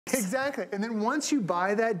Exactly. And then once you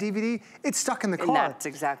buy that DVD, it's stuck in the car. And that's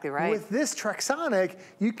exactly right. With this Trexonic,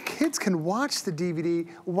 you kids can watch the DVD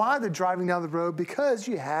while they're driving down the road because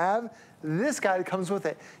you have this guy that comes with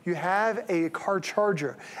it. You have a car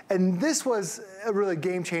charger. And this was a really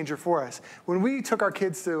game changer for us. When we took our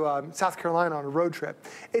kids to South Carolina on a road trip,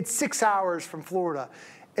 it's 6 hours from Florida.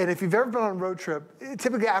 And if you've ever been on a road trip,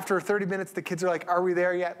 typically after 30 minutes, the kids are like, are we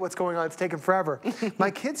there yet? What's going on? It's taking forever. My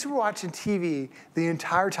kids were watching TV the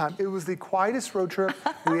entire time. It was the quietest road trip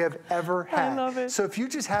we have ever had. I love it. So if you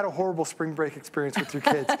just had a horrible spring break experience with your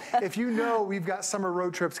kids, if you know we've got summer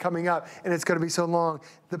road trips coming up and it's gonna be so long,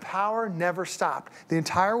 the power never stopped. The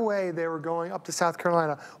entire way they were going up to South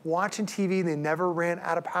Carolina, watching TV, they never ran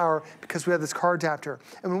out of power because we had this car adapter.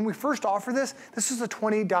 And when we first offered this was a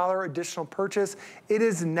 $20 additional purchase. It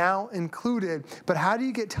is now included. But how do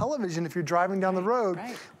you get television if you're driving down the road?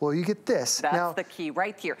 Right. Well, you get this. That's now, the key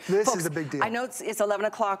right here. This Folks, is a big deal. I know it's 11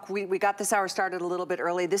 o'clock. We got this hour started a little bit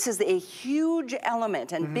early. This is a huge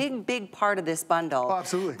element and big part of this bundle. Oh,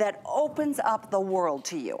 absolutely. That opens up the world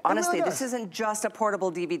to you. Honestly, really this isn't just a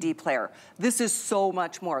portable DVD player. This is so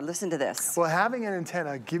much more. Listen to this. Well, having an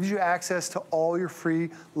antenna gives you access to all your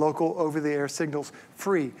free local over-the-air signals.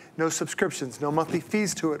 Free, no subscriptions, no monthly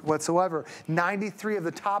fees to it whatsoever. 93 of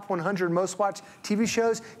the top 100 most watched TV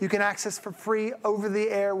shows you can access for free over the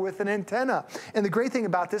air with an antenna. And the great thing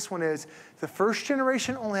about this one is the first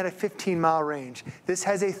generation only had a 15-mile range. This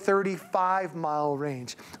has a 35-mile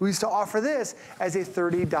range. We used to offer this as a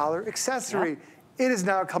 $30 accessory. Yep. It is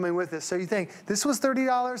now coming with this. So you think this was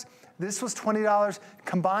 $30, this was $20,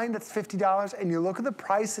 combined that's $50, and you look at the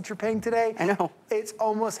price that you're paying today, I know. It's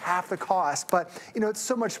almost half the cost. But you know, it's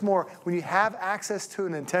so much more. When you have access to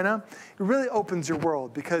an antenna, it really opens your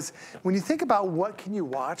world, because when you think about what can you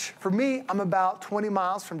watch, for me, I'm about 20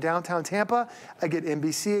 miles from downtown Tampa. I get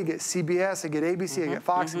NBC, I get CBS, I get ABC, I get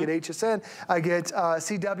Fox, I get HSN, I get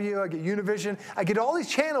CW, I get Univision, I get all these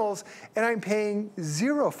channels, and I'm paying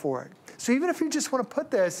 $0 for it. So even if you just want to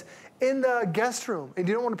put this in the guest room and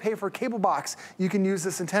you don't want to pay for a cable box, you can use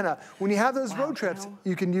this antenna. When you have those road trips,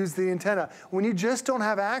 you can use the antenna. When you just don't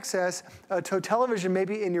have access to a television,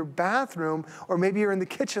 maybe in your bathroom, or maybe you're in the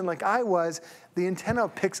kitchen like I was, the antenna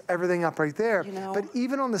picks everything up right there. You know, but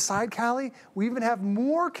even on the side, Callie, we even have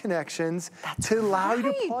more connections to allow you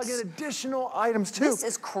to plug in additional items too. This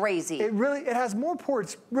is crazy. It has more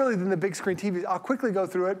ports really than the big screen TVs. I'll quickly go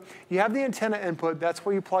through it. You have the antenna input. That's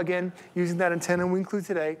where you plug in using that antenna we include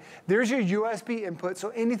today. There's your USB input. So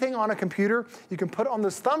anything on a computer, you can put on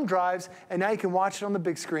those thumb drives, and now you can watch it on the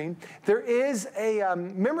big screen. There is a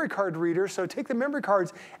memory card reader. So take the memory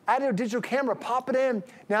cards, add a digital camera, pop it in.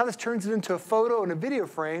 Now this turns it into a photo and a video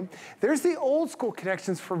frame. There's the old school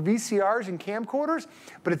connections for VCRs and camcorders,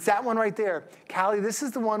 but it's that one right there. Callie, this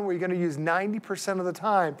is the one where you're going to use 90% of the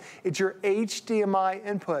time. It's your HDMI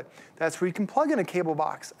input. That's where you can plug in a cable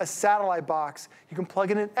box, a satellite box. You can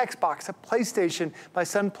plug in an Xbox, a PlayStation. My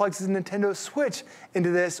son plugs his Nintendo Switch into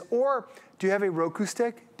this. Or do you have a Roku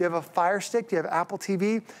stick? Do you have a Fire Stick? Do you have Apple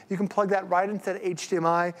TV? You can plug that right into that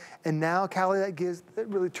HDMI. And now, Callie, that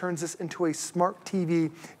really turns this into a smart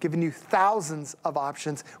TV, giving you thousands of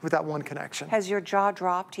options with that one connection. Has your jaw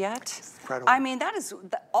dropped yet? It's incredible. I mean,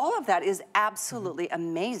 all of that is absolutely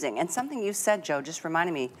amazing. And something you said, Joe, just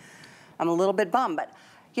reminded me, I'm a little bit bummed, but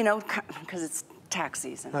you know, because it's tax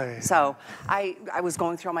season. Right. So I was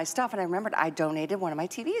going through all my stuff, and I remembered I donated one of my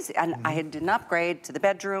TVs, and I did an upgrade to the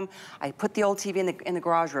bedroom. I put the old TV in the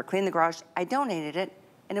garage, or cleaned the garage. I donated it,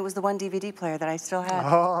 and it was the one DVD player that I still had.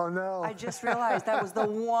 Oh, no. I just realized that was the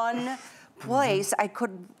one place I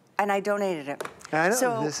could, and I donated it. I know,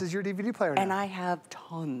 so, this is your DVD player now. And I have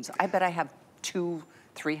tons. I bet I have 200-300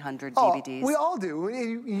 DVDs. We all do.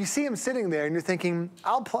 You see them sitting there and you're thinking,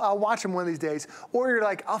 I'll watch them one of these days. Or you're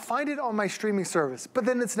like, I'll find it on my streaming service, but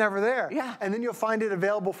then it's never there. Yeah. And then you'll find it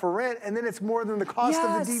available for rent, and then it's more than the cost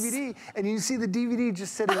of the DVD. And you see the DVD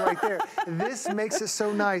just sitting right there. This makes it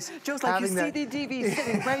so nice. Joe's like, you see the DVD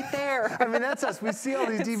sitting right there. I mean, that's us. We see all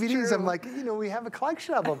these DVDs. True. I'm like, you know, we have a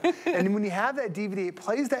collection of them. And when you have that DVD, it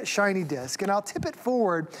plays that shiny disc. And I'll tip it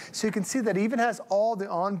forward so you can see that it even has all the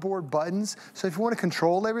onboard buttons. So if you want to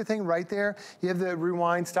control everything right there, you have the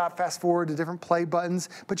rewind, stop, fast forward, the different play buttons.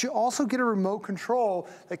 But you also get a remote control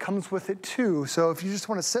that comes with it too. So if you just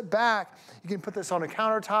want to sit back, you can put this on a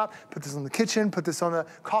countertop, put this on the kitchen, put this on the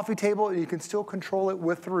coffee table, and you can still control it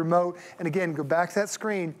with the remote. And again, go back to that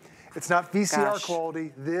screen. It's not VCR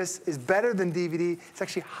quality. This is better than DVD. It's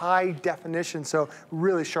actually high definition, so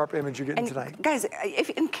really sharp image you're getting tonight. Guys,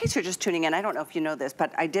 in case you're just tuning in, I don't know if you know this,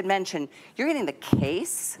 but I did mention you're getting the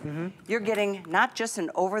case. You're getting not just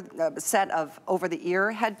an set of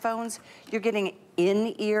over-the-ear headphones, you're getting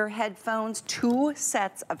in-ear headphones, 2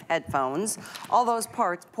 sets of headphones. All those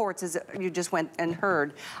ports, as you just went and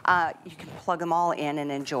heard, you can plug them all in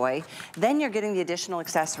and enjoy. Then you're getting the additional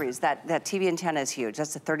accessories. That TV antenna is huge.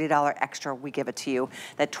 That's a $30 extra, we give it to you.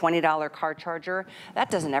 That $20 car charger, that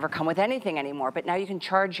doesn't ever come with anything anymore, but now you can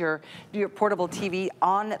charge your portable TV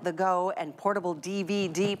on the go and portable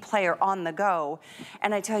DVD player on the go.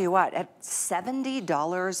 And I tell you what, at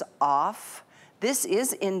 $70 off, this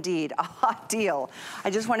is indeed a hot deal. I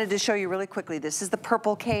just wanted to show you really quickly. This is the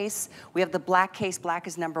purple case. We have the black case. Black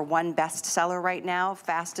is #1 bestseller right now,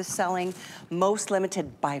 fastest selling. Most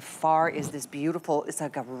limited by far is this beautiful, it's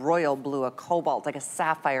like a royal blue, a cobalt, like a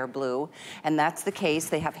sapphire blue. And that's the case.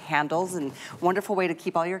 They have handles and wonderful way to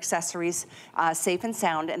keep all your accessories safe and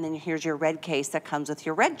sound. And then here's your red case that comes with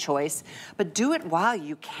your red choice. But do it while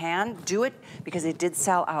you can. Do it because it did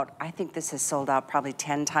sell out. I think this has sold out probably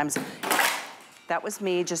 10 times. That was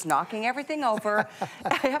me just knocking everything over.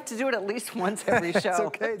 I have to do it at least once every show. It's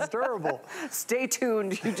okay, it's durable. Stay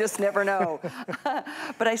tuned, you just never know.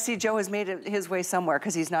 But I see Joe has made it his way somewhere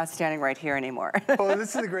because he's not standing right here anymore. Well,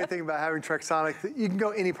 this is the great thing about having Trexonic. You can go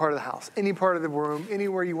any part of the house, any part of the room,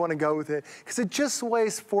 anywhere you want to go with it, because it just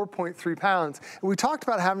weighs 4.3 pounds. And we talked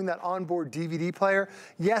about having that onboard DVD player.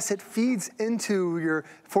 Yes, it feeds into your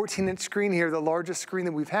 14-inch screen here, the largest screen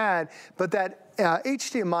that we've had, but that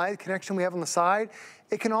HDMI connection we have on the side,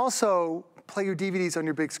 it can also play your DVDs on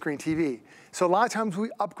your big screen TV. So a lot of times we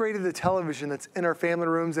upgraded the television that's in our family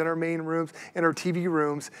rooms, in our main rooms, in our TV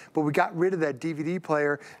rooms, but we got rid of that DVD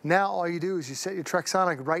player. Now all you do is you set your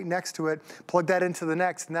Trexonic right next to it, plug that into the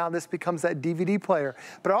next. Now this becomes that DVD player.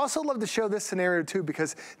 But I also love to show this scenario too,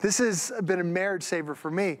 because this has been a marriage saver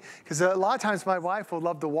for me. Because a lot of times my wife will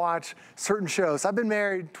love to watch certain shows. I've been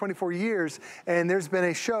married 24 years, and there's been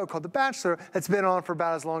a show called The Bachelor that's been on for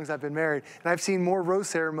about as long as I've been married. And I've seen more rose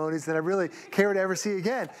ceremonies than I really care to ever see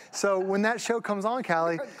again. So when that show comes on,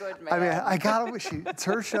 Callie, I mean, I gotta wish you, it's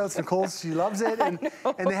her show, it's Nicole's, she loves it, and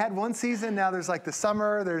they had one season, now there's like the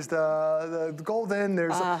summer, there's the golden,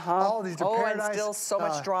 there's all these different paradise. And still so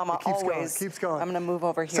much drama, always. Keeps going. I'm gonna move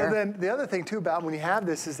over here. So then the other thing too about when you have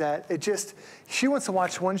this is that it just, she wants to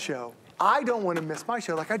watch one show. I don't want to miss my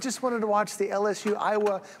show. Like I just wanted to watch the LSU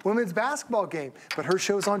Iowa women's basketball game, but her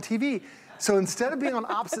show's on TV. So instead of being on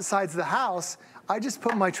opposite sides of the house, I just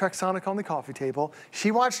put my Trexonic on the coffee table. She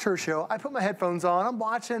watched her show. I put my headphones on. I'm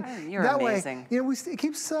watching. Oh, you're that amazing. Way, you know, it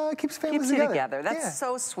keeps families together. That's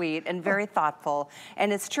so sweet and very thoughtful.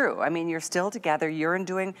 And it's true. I mean, you're still together. You're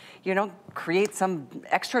doing, you know, create some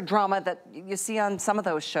extra drama that you see on some of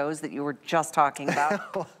those shows that you were just talking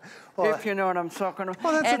about. Well, if you know what I'm talking about.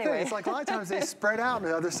 Well, that's the thing. It's like a lot of times they spread out on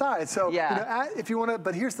the other side. So, yeah. You know, if you want to,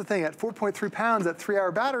 but here's the thing, at 4.3 pounds, at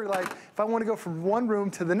 3-hour battery life, if I want to go from one room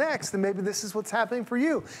to the next, then maybe this is what's happening for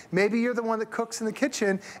you. Maybe you're the one that cooks in the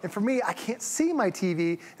kitchen, and for me, I can't see my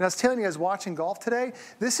TV. And I was telling you, I was watching golf today.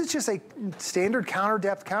 This is just a standard counter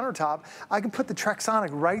depth countertop. I can put the Trexonic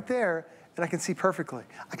right there, and I can see perfectly.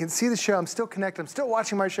 I can see the show, I'm still connected, I'm still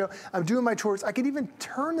watching my show, I'm doing my chores. I can even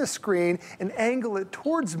turn the screen and angle it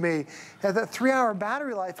towards me. At that 3-hour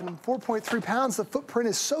battery life and 4.3 pounds, the footprint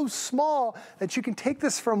is so small that you can take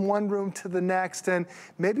this from one room to the next, and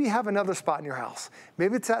maybe you have another spot in your house.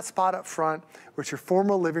 Maybe it's that spot up front where it's your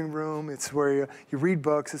formal living room, it's where you read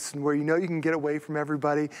books, it's where you know you can get away from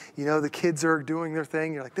everybody. You know the kids are doing their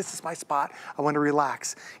thing, you're like, this is my spot, I want to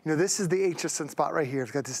relax. You know, this is the HSN spot right here.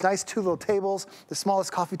 It's got this nice 2 little tables, the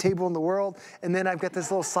smallest coffee table in the world, and then I've got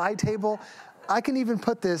this little side table. I can even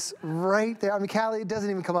put this right there. I mean, Callie, it doesn't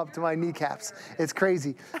even come up to my kneecaps. It's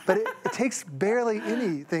crazy. But it takes barely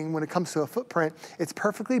anything when it comes to a footprint. It's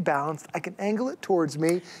perfectly balanced. I can angle it towards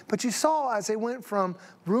me. But you saw as I went from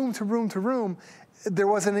room to room to room, there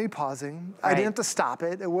wasn't any pausing. Right. I didn't have to stop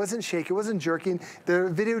it. It wasn't shaking, it wasn't jerking.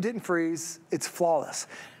 The video didn't freeze. It's flawless.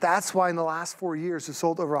 That's why in the last 4 years, we've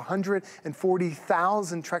sold over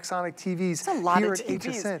 140,000 Trexonic TVs here at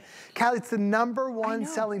HSN. Callie, it's the #1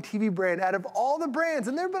 selling TV brand out of all the brands,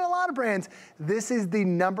 and there have been a lot of brands. This is the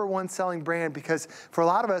 #1 selling brand because for a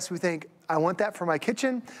lot of us, we think, I want that for my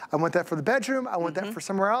kitchen, I want that for the bedroom, I want that for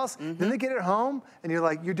somewhere else. Then they get it home, and you're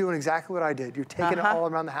like, you're doing exactly what I did. You're taking it all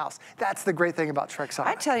around the house. That's the great thing about Trexonic.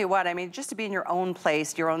 I tell you what, I mean, just to be in your own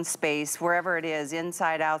place, your own space, wherever it is,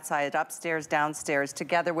 inside, outside, upstairs, downstairs,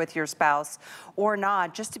 together with your spouse, or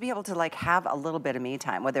not, just to be able to like have a little bit of me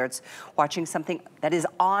time, whether it's watching something that is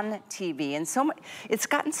on TV. And so it's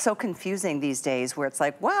gotten so confusing these days where it's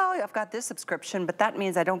like, well, I've got this subscription, but that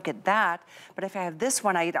means I don't get that. But if I have this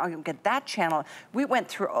one, I don't get that channel. We went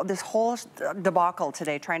through this whole debacle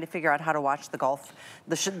today trying to figure out how to watch the golf,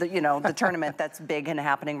 the tournament that's big and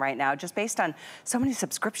happening right now, just based on so many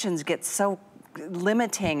subscriptions get so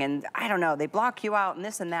limiting, and I don't know, they block you out and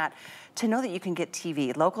this and that, to know that you can get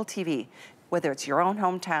TV, local TV, whether it's your own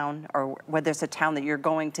hometown or whether it's a town that you're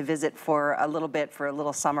going to visit for a little bit, for a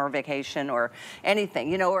little summer vacation or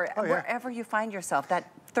anything, you know, or wherever you find yourself,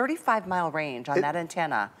 that 35-mile range on that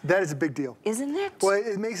antenna. That is a big deal. Isn't it? Well,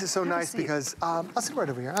 it makes it so nice because, I'll sit right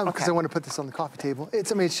over here because I want to put this on the coffee table.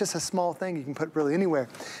 I mean, it's just a small thing you can put really anywhere.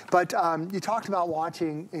 But you talked about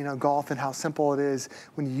watching, you know, golf and how simple it is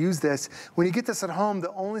when you use this. When you get this at home,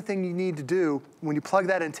 the only thing you need to do, when you plug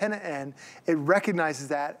that antenna in, it recognizes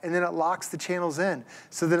that and then it locks the channels in.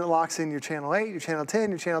 So then it locks in your channel 8, your channel 10,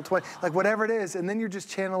 your channel 20, like whatever it is, and then you're just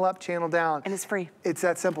channel up, channel down. And it's free. It's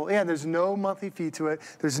that simple. Yeah, there's no monthly fee to it.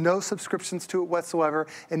 There's no subscriptions to it whatsoever.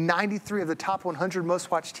 And 93 of the top 100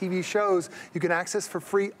 most watched TV shows you can access for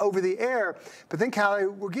free over the air. But then, Callie,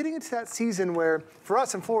 we're getting into that season where, for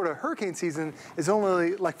us in Florida, hurricane season is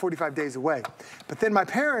only like 45 days away. But then my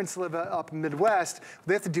parents live up in the Midwest.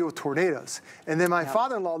 They have to deal with tornadoes. And then my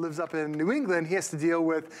father-in-law lives up in New England. He has to deal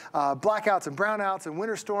with blackouts and brownouts and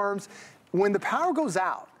winter storms. When the power goes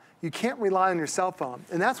out, you can't rely on your cell phone.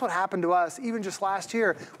 And that's what happened to us even just last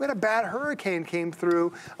year. We had a bad hurricane came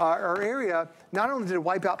through our area. Not only did it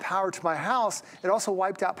wipe out power to my house, it also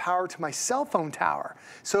wiped out power to my cell phone tower.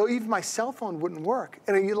 So even my cell phone wouldn't work.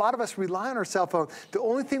 And a lot of us rely on our cell phone. The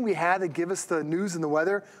only thing we had to give us the news and the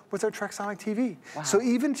weather was our Trexonic TV. Wow. So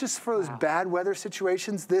even just for those bad weather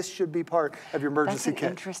situations, this should be part of your emergency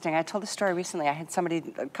kit. Interesting. I told a story recently. I had somebody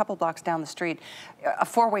a couple blocks down the street, a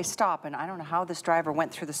four-way stop, and I don't know how this driver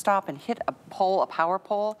went through the stop and hit a pole, a power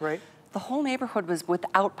pole. Right. The whole neighborhood was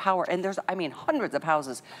without power, and there's, I mean, hundreds of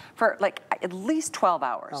houses for like at least 12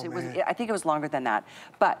 hours. Oh, it was, I think it was longer than that.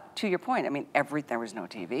 But to your point, I mean, there was no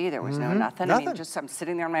TV, there was no nothing. I mean, just I'm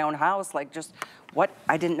sitting there in my own house, like just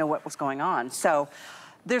I didn't know what was going on. So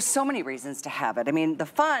there's so many reasons to have it. I mean, the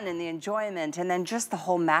fun and the enjoyment, and then just the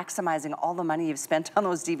whole maximizing all the money you've spent on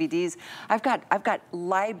those DVDs. I've got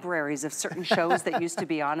libraries of certain shows that used to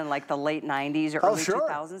be on in like the late 90s or early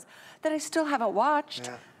 2000s that I still haven't watched.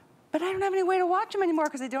 Yeah. But I don't have any way to watch them anymore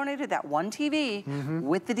because I donated that one TV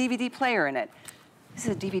with the DVD player in it. This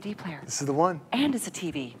is a DVD player. This is the one. And it's a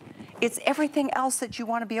TV. It's everything else that you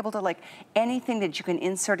want to be able to, like, anything that you can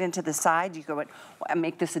insert into the side, you go and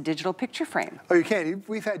make this a digital picture frame. Oh, you can.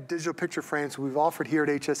 We've had digital picture frames we've offered here at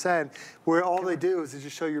HSN, where all they do is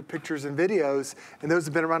just show your pictures and videos, and those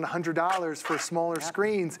have been around $100 for smaller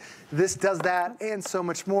screens. This does that and so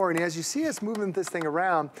much more. And as you see us moving this thing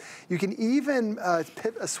around, you can even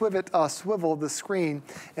swivel the screen,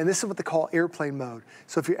 and this is what they call airplane mode.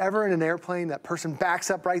 So if you're ever in an airplane, that person backs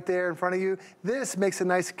up right there in front of you, this makes it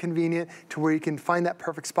nice and convenient to where you can find that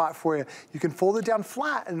perfect spot for you. You can fold it down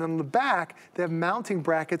flat, and on the back, they have mounting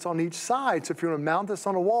brackets on each side. So if you want to mount this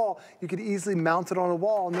on a wall, you can easily mount it on a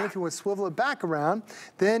wall. And then if you want to swivel it back around,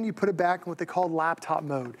 then you put it back in what they call laptop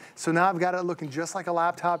mode. So now I've got it looking just like a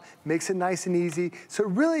laptop, makes it nice and easy. So it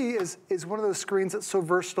really is one of those screens that's so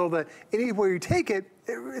versatile that anywhere you take it,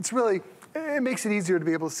 it makes it easier to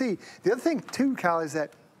be able to see. The other thing too, Callie, is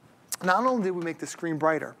that not only did we make the screen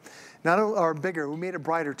brighter, or bigger, we made it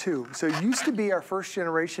brighter too. So it used to be our first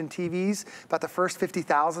generation TVs, about the first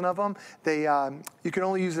 50,000 of them, you can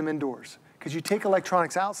only use them indoors. Because you take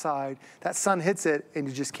electronics outside, that sun hits it, and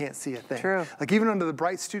you just can't see a thing. True. Like even under the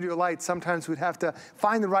bright studio lights, sometimes we'd have to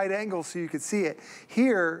find the right angle so you could see it.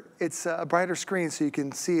 Here, it's a brighter screen, so you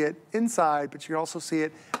can see it inside, but you can also see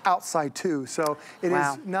it outside too. So it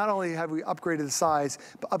is, not only have we upgraded the size,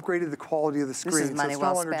 but upgraded the quality of the screen. This is money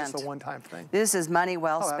well spent. So it's no longer just a one-time thing. This is money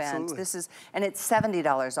well spent. Absolutely. This is, and it's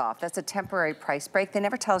 $70 off. That's a temporary price break. They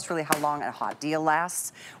never tell us really how long a hot deal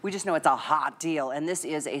lasts. We just know it's a hot deal, and this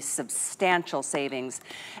is a substantial savings.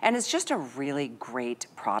 And it's just a really great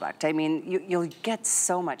product. I mean, you'll get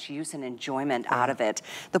so much use and enjoyment out of it.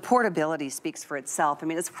 The portability speaks for itself. I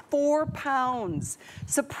mean, it's 4 pounds,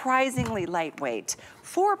 surprisingly lightweight.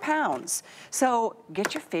 4 pounds. So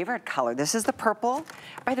get your favorite color. This is the purple.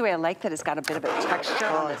 By the way, I like that it's got a bit of a texture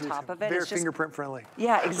on the top of it. Very fingerprint friendly.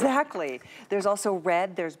 Yeah, exactly. There's also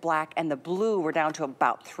red, there's black, and the blue. We're down to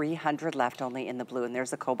about 300 left only in the blue, and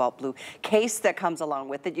there's the cobalt blue case that comes along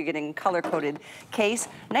with it. You're getting color-coded case.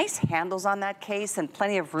 Nice handles on that case and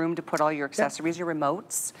plenty of room to put all your accessories, your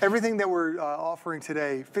remotes. Everything that we're offering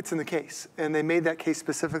today fits in the case, and they made that case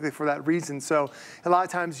specifically for that reason. So a lot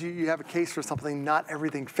of times you have a case for something, not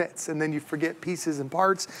everything fits, and then you forget pieces and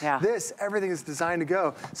parts. Everything is designed to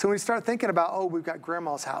go. So when you start thinking about, oh, we've got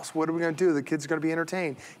grandma's house, what are we going to do? The kids are going to be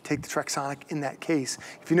entertained. Take the Trexonic in that case.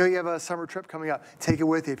 If you know you have a summer trip coming up, take it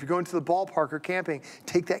with you. If you're going to the ballpark or camping,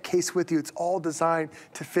 take that case with you. It's all designed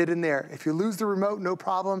to fit in there. If you lose the remote, no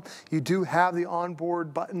problem. You do have the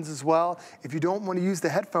onboard buttons as well. If you don't want to use the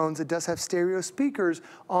headphones, it does have stereo speakers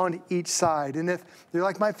on each side. And if you're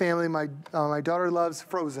like my family, my daughter loves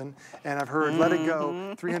Frozen, and I've heard Let It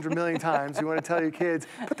Go 300 million times. You want to tell your kids,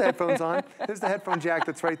 put the headphones on. There's the headphone jack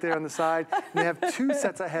that's right there on the side. And they have 2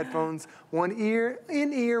 sets of headphones, one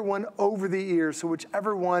in-ear, one over the ear, so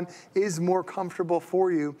whichever one is more comfortable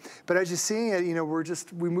for you. But as you're seeing it, you know,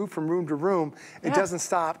 we move from room to room. It doesn't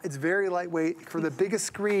stop. It's very lightweight. For the biggest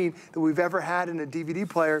screen that we've ever had in a DVD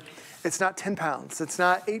player, it's not 10 pounds. It's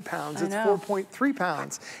not 8 pounds. It's 4.3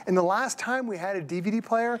 pounds. And the last time we had a DVD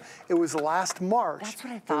player, it was last March. That's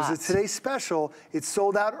what I thought. It was a Today Special. It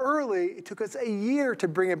sold out early. It took us a year to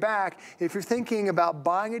bring it back. If you're thinking about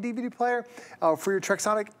buying a DVD player for your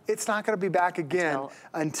Trexonic, it's not going to be back again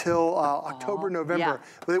until October, November.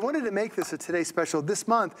 But they wanted to make this a Today Special this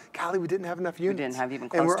month. Golly, we didn't have enough units. We didn't have even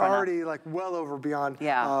close and we're to enough. already like well over beyond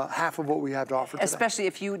half of what we have to offer today. Especially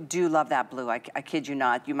if you do love that blue. I kid you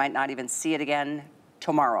not. You might not even see it again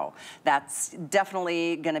tomorrow. That's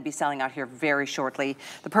definitely going to be selling out here very shortly.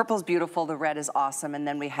 The purple is beautiful, the red is awesome, and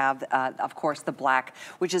then we have, of course, the black,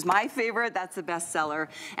 which is my favorite. That's the best seller.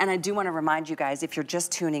 And I do want to remind you guys, if you're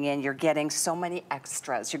just tuning in, you're getting so many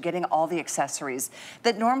extras. You're getting all the accessories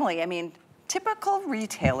that normally, I mean, typical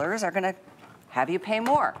retailers are going to have you pay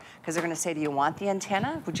more because they're going to say, do you want the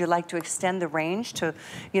antenna? Would you like to extend the range to,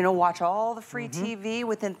 you know, watch all the free TV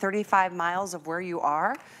within 35 miles of where you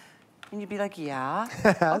are? And you'd be like, yeah.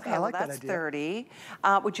 Okay, well, that's 30.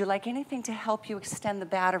 Would you like anything to help you extend the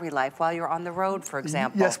battery life while you're on the road, for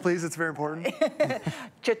example? Yes, please. It's very important.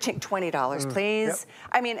 $20, please. Yep.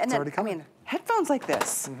 I mean, and then, I mean, headphones like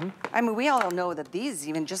this. I mean, we all know that these,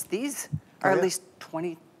 even just these, are at least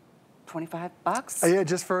 25 bucks? Yeah,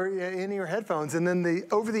 just for in-ear headphones. And then the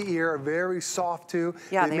over-the-ear are very soft too.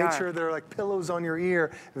 Yeah, they make sure they're like pillows on your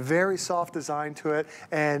ear. Very soft design to it.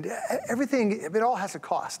 And everything, it all has a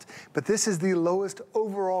cost. But this is the lowest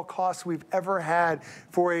overall cost we've ever had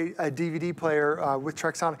for a DVD player with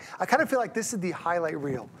Trexonic. I kind of feel like this is the highlight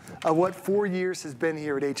reel of what 4 years has been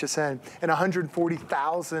here at HSN and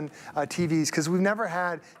 140,000 TVs, because we've never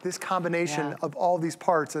had this combination of all these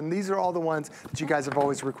parts. And these are all the ones that you guys have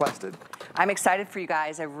always requested. I'm excited for you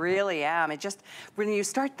guys. I really am. It just, when you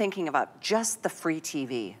start thinking about just the free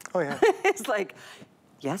TV. Oh, yeah. It's like,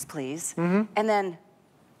 yes, please. And then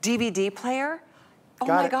DVD player. Oh,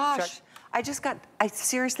 my gosh. Check. I just got,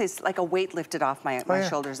 seriously, it's like a weight lifted off my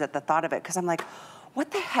shoulders at the thought of it, because I'm like, what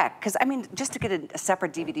the heck? Because, I mean, just to get a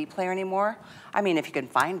separate DVD player anymore, I mean, if you can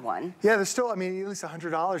find one. Yeah, there's still, I mean, at least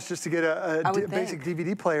 $100 just to get a basic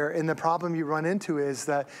DVD player. And the problem you run into is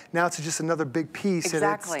that now it's just another big piece and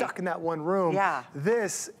it's stuck in that one room. Yeah.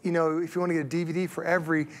 This, you know, if you want to get a DVD for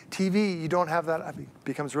every TV, you don't have that. I mean, it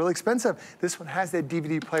becomes really expensive. This one has that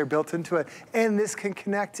DVD player built into it. And this can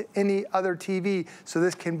connect to any other TV. So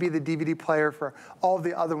this can be the DVD player for all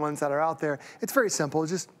the other ones that are out there. It's very simple.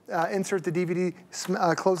 Just insert the DVD,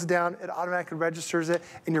 close it down, it automatically registers it,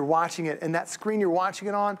 and you're watching it. And that screen you're watching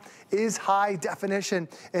it on is high definition.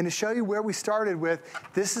 And to show you where we started with,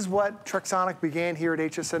 this is what Trexonic began here at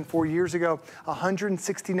HSN 4 years ago,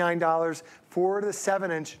 $169 for the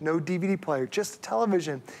 7-inch, no DVD player, just a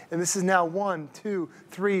television. And this is now 1, 2,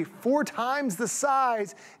 3, 4 times the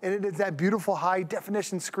size, and it is that beautiful high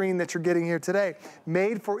definition screen that you're getting here today.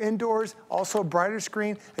 Made for indoors, also a brighter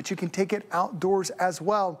screen that you can take it outdoors as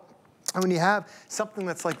well. And when you have something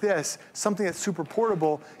that's like this, something that's super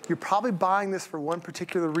portable, you're probably buying this for one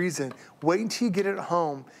particular reason. Wait until you get it at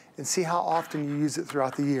home and see how often you use it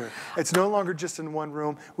throughout the year. It's no longer just in one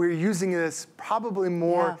room. We're using this probably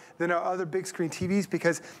more than our other big screen TVs,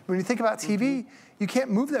 because when you think about TV, you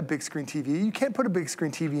can't move that big screen TV. You can't put a big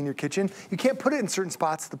screen TV in your kitchen. You can't put it in certain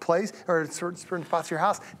spots of the place or certain spots of your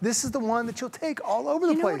house. This is the one that you'll take all over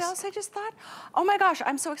the place. You know what else I just thought? Oh my gosh,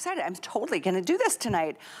 I'm so excited. I'm totally gonna do this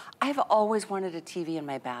tonight. I've always wanted a TV in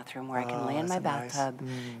my bathroom where I can lay in my bathtub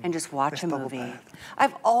and just watch a movie.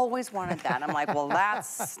 I've always wanted that. I'm like, well,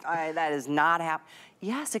 that is not happening.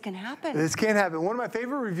 Yes, it can happen. This can happen. One of my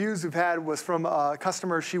favorite reviews we've had was from a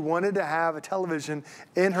customer. She wanted to have a television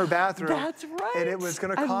in her bathroom. That's right. And it was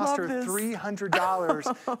going to cost her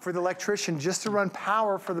 $300 for the electrician just to run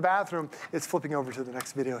power for the bathroom. It's flipping over to the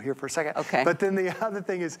next video here for a second. Okay. But then the other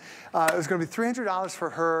thing is, it was going to be $300 for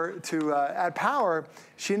her to add power.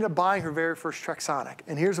 She ended up buying her very first Trexonic.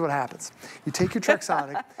 And here's what happens. You take your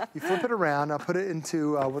Trexonic, you flip it around, now put it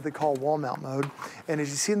into what they call wall mount mode. And as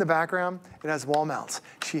you see in the background, it has wall mounts. else.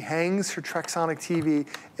 She hangs her Trexonic TV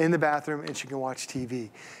in the bathroom and she can watch TV.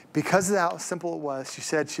 Because of how simple it was, she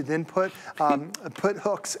said she then put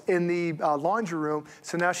hooks in the laundry room,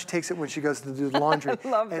 so now she takes it when she goes to do the laundry.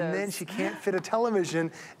 And then she can't fit a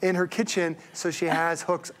television in her kitchen, so she has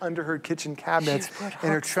hooks under her kitchen cabinets.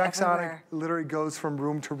 And her Trexonic literally goes from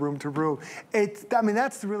room to room to room. I mean,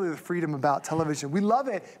 that's really the freedom about television. We love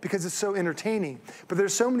it because it's so entertaining, but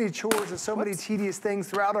there's so many chores and so many tedious things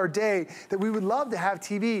throughout our day that we would love to have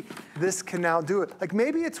TV. This can now do it. Like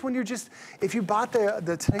maybe it's when you're just, if you bought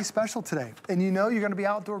the Today Special today and you know you're gonna be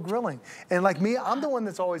outdoor grilling. And like me, I'm the one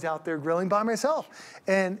that's always out there grilling by myself.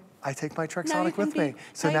 And I take my Trexonic with me.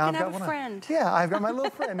 So now I've got one. Yeah, I've got my little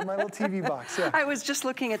friend in my little TV box. Yeah. I was just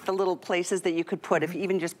looking at the little places that you could put, if you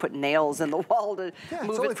even just put nails in the wall to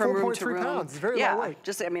move it from room to room. Pounds. It's very lightweight.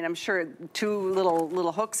 Just, I mean, I'm sure 2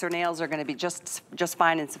 little hooks or nails are going to be just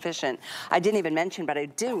fine and sufficient. I didn't even mention, but I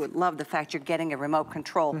do love the fact you're getting a remote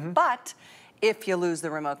control. But if you lose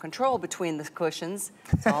the remote control between the cushions,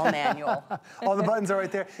 it's all manual. All the buttons are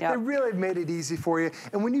right there. They really made it easy for you.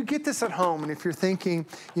 And when you get this at home, and if you're thinking,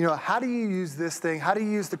 you know, how do you use this thing? How do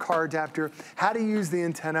you use the car adapter? How do you use the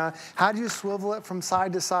antenna? How do you swivel it from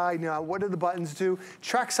side to side? You know, what do the buttons do?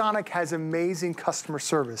 Trexonic has amazing customer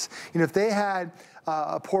service. You know, if they had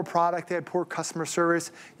a poor product, they had poor customer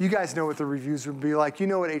service, you guys know what the reviews would be like. You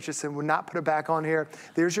know what HSN would not put it back on here.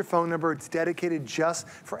 There's your phone number. It's dedicated just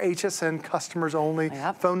for HSN customers only.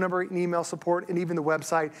 Phone number and email support, and even the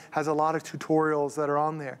website has a lot of tutorials that are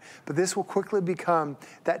on there. But this will quickly become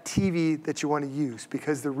that TV that you want to use,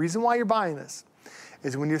 because the reason why you're buying this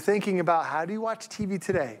is when you're thinking about how do you watch TV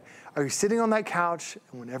today, are you sitting on that couch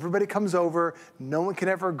and when everybody comes over, no one can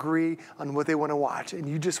ever agree on what they want to watch, and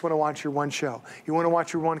you just want to watch your one show. You want to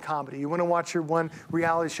watch your one comedy. You want to watch your one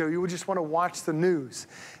reality show. You would just want to watch the news.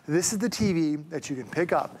 This is the TV that you can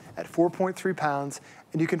pick up at 4.3 pounds,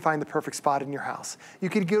 and you can find the perfect spot in your house. You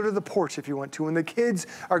can go to the porch if you want to. When the kids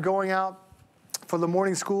are going out for the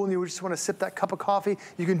morning school and you just want to sip that cup of coffee,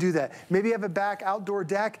 you can do that. Maybe you have a back outdoor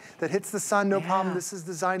deck that hits the sun, no problem. This is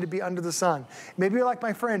designed to be under the sun. Maybe you're like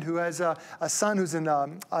my friend who has a son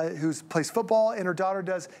who's plays football and her daughter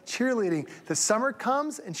does cheerleading. The summer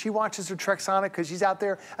comes and she watches her Trexonic because she's out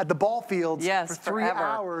there at the ball fields for 3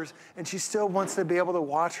 hours and she still wants to be able to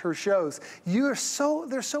watch her shows. There's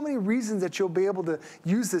so many reasons that you'll be able to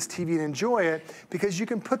use this TV and enjoy it, because you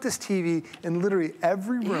can put this TV in literally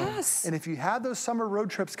every room. And if you have those summer road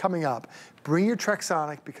trips coming up, bring your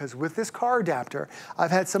Trexonic, because with this car adapter, I've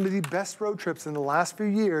had some of the best road trips in the last few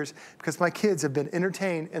years because my kids have been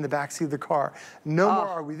entertained in the backseat of the car. No more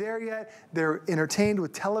are we there yet. They're entertained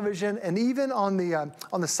with television, and even on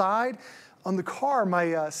the side, on the car,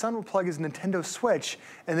 my son would plug his Nintendo Switch,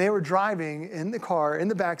 and they were driving in the car, in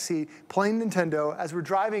the backseat, playing Nintendo as we're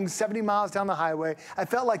driving 70 miles down the highway. I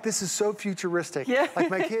felt like this is so futuristic. Like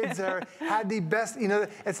my kids had the best, you know,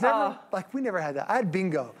 it's never, like we never had that. I had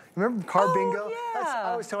bingo. Remember car bingo? I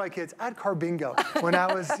always tell my kids, I had car bingo when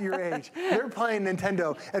I was your age. They're playing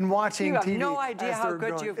Nintendo and watching TV. You have no idea how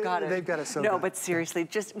good you've got it. They've got it so good. No, but seriously,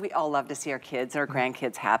 we all love to see our kids, our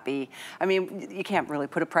grandkids happy. I mean, you can't really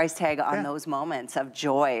put a price tag on those moments of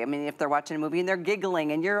joy. I mean, if they're watching a movie and they're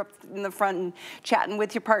giggling and you're up in the front and chatting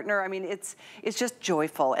with your partner, I mean, it's just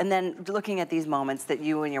joyful. And then looking at these moments that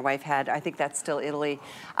you and your wife had, I think that's still Italy.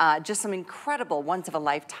 Just some incredible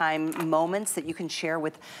once-of-a-lifetime moments that you can share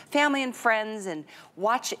with family and friends, and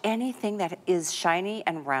watch anything that is shiny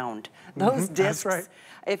and round. Those discs,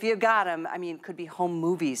 if you got them, I mean, could be home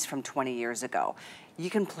movies from 20 years ago. You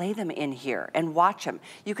can play them in here and watch them.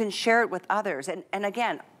 You can share it with others. And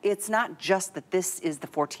again, it's not just that this is the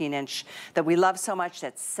 14-inch that we love so much,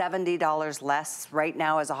 that's $70 less right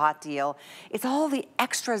now as a hot deal. It's all the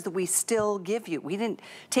extras that we still give you. We didn't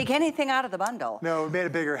take anything out of the bundle. No, we made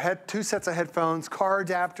it bigger. 2 sets of headphones, car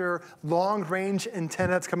adapter, long-range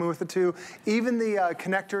antenna that's coming with the 2, even the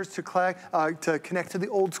connectors to connect to the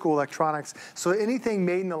old school electronics. So anything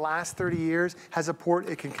made in the last 30 years has a port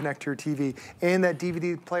it can connect to your TV. And that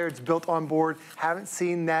DVD player, it's built on board. Haven't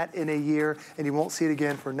seen that in a year, and you won't see it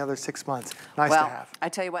again for another 6 months. Nice to have. I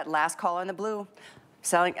tell you what, last call on the blue.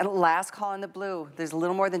 Selling last call in the blue. There's a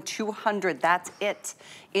little more than 200. That's it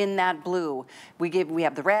in that blue. We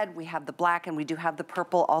have the red, we have the black, and we do have the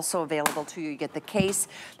purple also available to you. You get the case,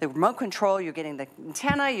 the remote control, you're getting the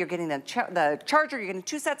antenna, you're getting the charger, you're getting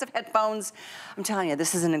 2 sets of headphones. I'm telling you,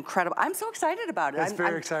 this is an incredible. I'm so excited about it. It's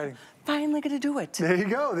very exciting. Finally going to do it. There you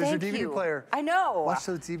go. There's your DVD player. I know. Watch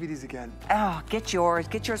those DVDs again. Oh, get yours.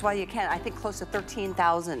 Get yours while you can. I think close to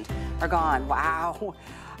 13,000 are gone. Wow.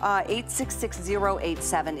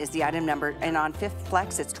 866087 is the item number, and on 5th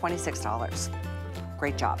Flex, it's $26.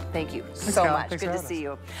 Great job. Thank you so much. Good to see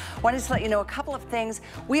you. Wanted to let you know a couple of things.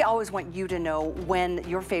 We always want you to know when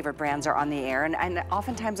your favorite brands are on the air, and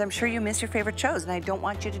oftentimes I'm sure you miss your favorite shows, and I don't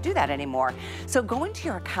want you to do that anymore. So go into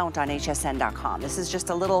your account on hsn.com. This is just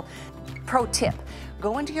a little pro tip.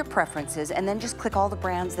 Go into your preferences and then just click all the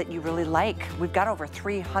brands that you really like. We've got over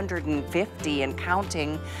 350 and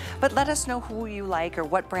counting, but let us know who you like or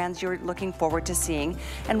what brands you're looking forward to seeing,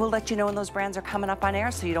 and we'll let you know when those brands are coming up on air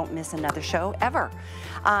so you don't miss another show ever.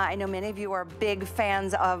 I know many of you are big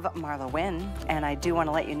fans of Marla Wynn, and I do want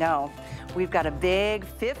to let you know we've got a big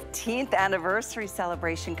 15th anniversary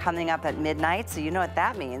celebration coming up at midnight, so you know what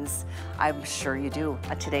that means. I'm sure you do.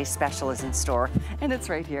 A Today's Special is in store, and it's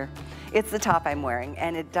right here. It's the top I'm wearing,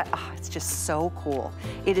 and it's just so cool.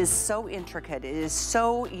 It is so intricate, it is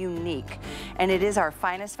so unique, and it is our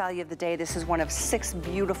finest value of the day. This is one of 6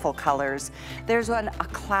 beautiful colors. There's a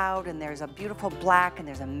cloud, and there's a beautiful black, and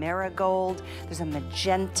there's a marigold, there's a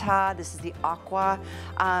magenta, this is the aqua,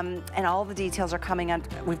 and all the details are coming on.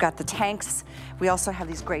 We've got the tanks, we also have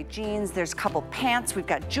these great jeans, there's a couple pants, we've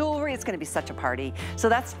got jewelry. It's gonna be such a party. So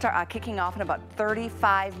that's kicking off in about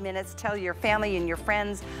 35 minutes. Tell your family and your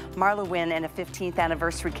friends, Marla Wynn and a 15th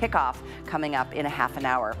anniversary kickoff coming up in a half an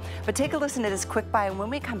hour. But take a listen to this quick buy, and when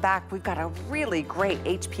we come back, we've got a really great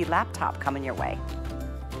HP laptop coming your way.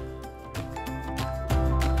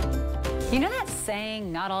 You know that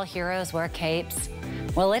saying, not all heroes wear capes?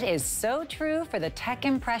 Well, it is so true for the Tech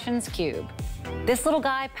Impressions Cube. This little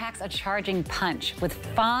guy packs a charging punch with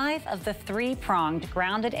 5 of the 3-pronged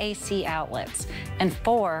grounded AC outlets and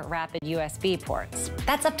 4 rapid USB ports.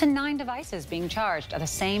 That's up to 9 devices being charged at the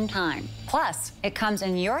same time. Plus, it comes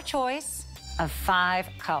in your choice of 5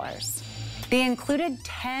 colors. The included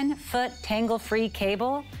 10-foot tangle-free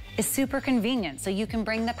cable is super convenient, so you can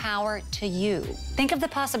bring the power to you. Think of the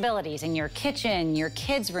possibilities in your kitchen, your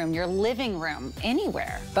kids' room, your living room,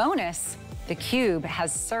 anywhere. Bonus, the Cube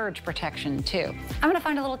has surge protection too. I'm gonna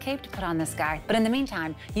find a little cape to put on this guy, but in the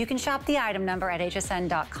meantime, you can shop the item number at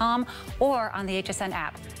hsn.com or on the HSN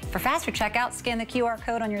app. For faster checkout, scan the QR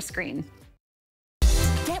code on your screen.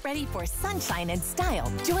 Get ready for sunshine and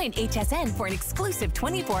style. Join HSN for an exclusive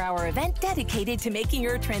 24-hour event dedicated to making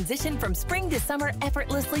your transition from spring to summer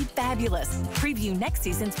effortlessly fabulous. Preview next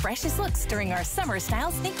season's freshest looks during our Summer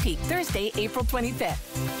Style Sneak Peek, Thursday, April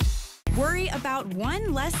 25th. Worry about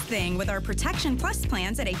one less thing with our Protection Plus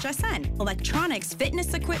plans at HSN. Electronics,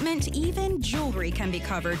 fitness equipment, even jewelry can be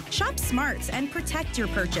covered. Shop smart and protect your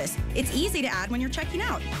purchase. It's easy to add when you're checking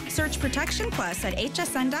out. Search Protection Plus at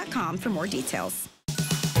hsn.com for more details.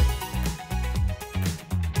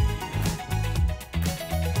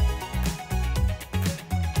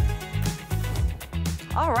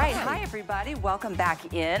 All right, hi everybody, welcome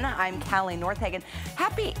back in. I'm Callie Northagen.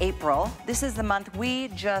 Happy April. This is the month we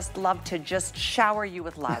just love to just shower you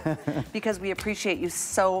with love because we appreciate you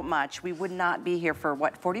so much. We would not be here for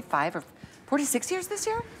what, 45 or 46 years this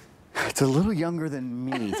year? It's a little younger than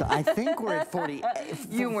me, so I think we're at 40.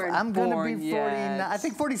 You weren't I'm going to be 49. yet. I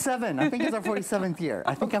think 47. I think it's our 47th year.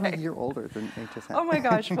 I think I'm a year older than HSN. Oh my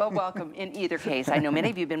gosh, well, welcome. In either case, I know many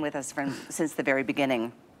of you have been with us since the very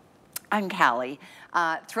beginning. I'm Callie,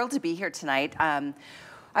 thrilled to be here tonight. I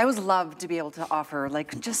always love to be able to offer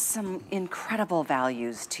just some incredible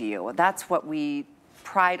values to you. That's what we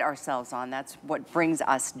pride ourselves on. That's what brings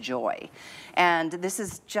us joy. And this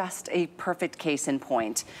is just a perfect case in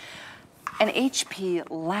point. An HP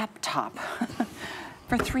laptop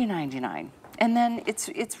for $399. And then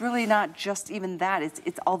it's really not just even that,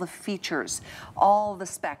 it's all the features, all the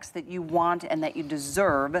specs that you want and that you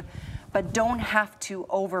deserve, but don't have to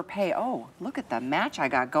overpay. Oh, look at the match I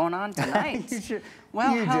got going on tonight.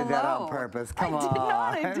 Well, you hello. did that on purpose, come on.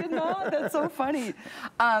 I did not, that's so funny.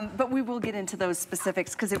 But we will get into those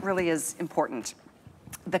specifics because it really is important.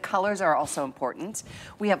 The colors are also important.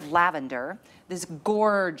 We have lavender, this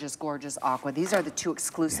gorgeous, gorgeous aqua. These are the 2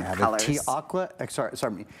 exclusive colors.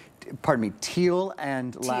 The pardon me, teal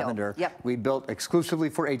and lavender. Yep. We built exclusively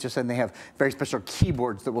for HSN. They have very special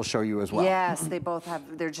keyboards that we'll show you as well. Yes, they both have,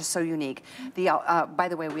 they're just so unique. By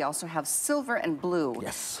the way, we also have silver and blue.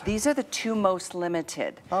 Yes. These are the 2 most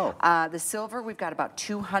limited. Oh. The silver, we've got about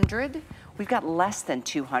 200. We've got less than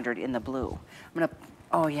 200 in the blue. I'm gonna,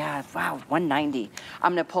 oh yeah, wow, 190.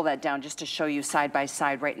 I'm gonna pull that down just to show you side by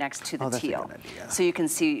side right next to the teal. That's a good idea. So you can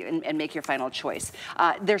see and make your final choice.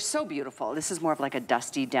 They're so beautiful. This is more of like a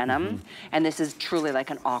dusty denim, and this is truly like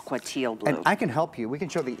an aqua teal blue. And I can help you. We can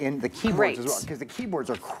show the keyboards as well, because the keyboards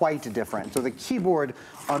are quite different. So the keyboard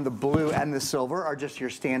on the blue and the silver are just your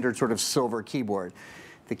standard sort of silver keyboard.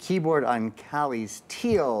 The keyboard on Callie's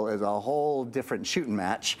teal is a whole different shooting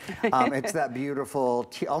match. It's that beautiful,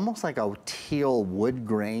 almost like a teal wood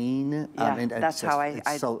grain. Yeah, that's how I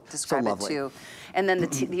describe it too. And then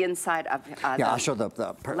the inside of I'll show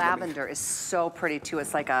the lavender is so pretty too.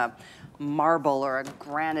 It's like a marble or a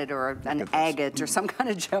granite or an agate or some kind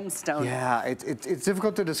of gemstone. Yeah, it's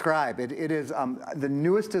difficult to describe. It is the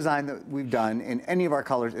newest design that we've done in any of our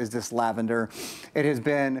colors is this lavender. It has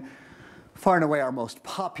been far and away our most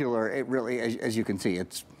popular. It really, as you can see,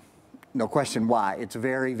 it's no question why. It's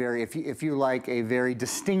very, very, if you like a very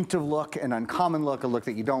distinctive look, an uncommon look, a look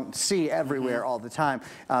that you don't see everywhere all the time.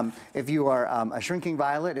 If you are a shrinking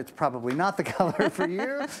violet, it's probably not the color for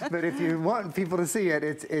you, but if you want people to see it,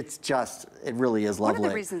 it really is lovely. One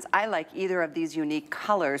of the reasons I like either of these unique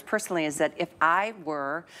colors personally is that if I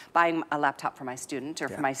were buying a laptop for my student or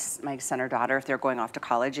for my son or daughter, if they're going off to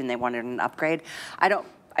college and they wanted an upgrade,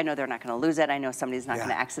 I know they're not going to lose it. I know somebody's not going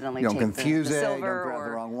to accidentally take the silver don't grab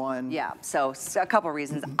the wrong one. Yeah, so a couple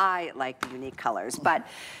reasons. I like the unique colors, but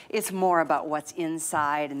it's more about what's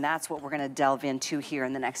inside, and that's what we're going to delve into here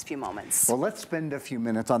in the next few moments. Well, let's spend a few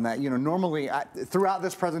minutes on that. You know, normally throughout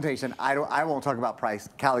this presentation, I won't talk about price.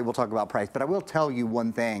 Callie will talk about price, but I will tell you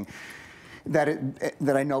one thing that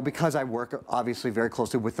I know because I work obviously very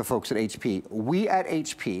closely with the folks at HP. We at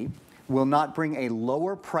HP will not bring a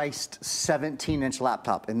lower priced 17-inch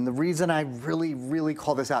laptop. And the reason I really, really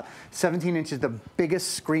call this out, 17-inch is the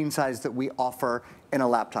biggest screen size that we offer in a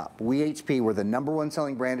laptop. We HP, we're the #1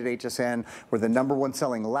 selling brand at HSN. We're the #1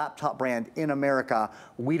 selling laptop brand in America.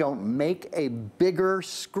 We don't make a bigger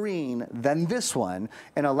screen than this one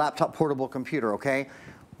in a laptop portable computer, okay?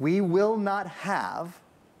 We will not have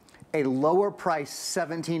a lower priced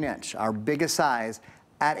 17-inch, our biggest size,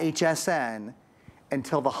 at HSN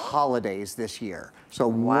until the holidays this year. So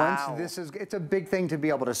once this is, it's a big thing to be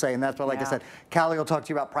able to say, and that's why, like I said, Callie will talk to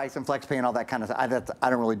you about price and flex pay and all that kind of stuff. I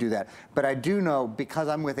don't really do that. But I do know, because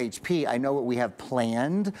I'm with HP, I know what we have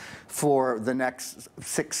planned for the next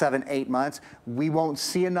 6, 7, 8 months. We won't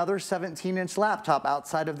see another 17-inch laptop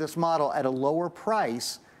outside of this model at a lower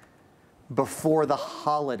price before the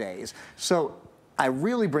holidays. So I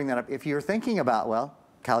really bring that up. If you're thinking about, well,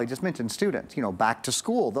 Callie just mentioned students, you know, back to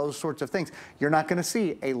school, those sorts of things. You're not going to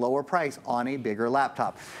see a lower price on a bigger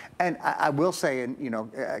laptop. And I will say, and you know,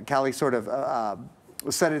 Callie sort of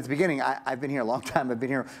said it at the beginning, I've been here a long time. I've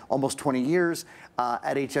been here almost 20 years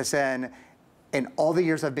at HSN. In all the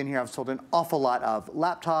years I've been here, I've sold an awful lot of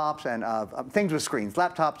laptops and of things with screens,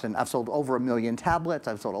 laptops, and I've sold over 1 million tablets.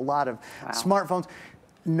 I've sold a lot of smartphones.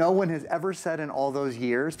 No one has ever said in all those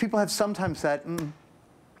years, people have sometimes said,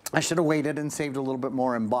 I should have waited and saved a little bit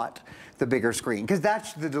more and bought the bigger screen. Because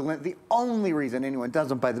that's the only reason anyone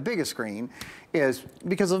doesn't buy the biggest screen is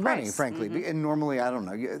because of money, frankly. And normally, I don't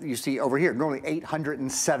know, you see over here, normally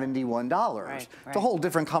 $871. It's a whole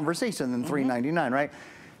different conversation than $399, right?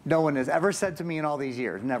 No one has ever said to me in all these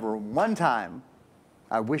years, never one time,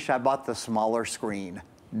 I wish I bought the smaller screen.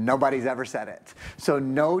 Nobody's ever said it. So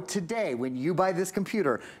know today, when you buy this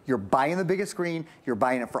computer, you're buying the biggest screen, you're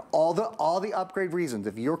buying it for all the upgrade reasons.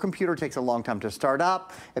 If your computer takes a long time to start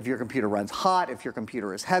up, if your computer runs hot, if your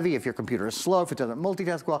computer is heavy, if your computer is slow, if it doesn't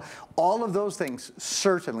multitask well, all of those things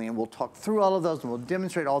certainly, and we'll talk through all of those and we'll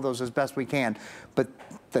demonstrate all those as best we can. But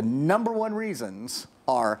the #1 reasons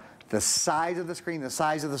are the size of the screen, the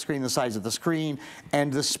size of the screen, the size of the screen,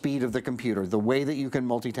 and the speed of the computer, the way that you can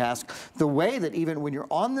multitask, the way that even when you're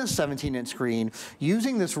on this 17-inch screen,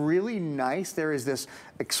 using this really nice, there is this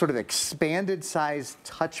sort of expanded size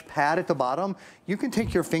touchpad at the bottom. You can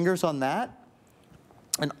take your fingers on that,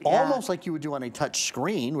 and almost like you would do on a touch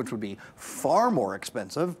screen, which would be far more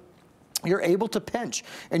expensive, you're able to pinch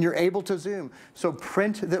and you're able to zoom. So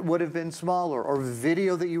print that would have been smaller or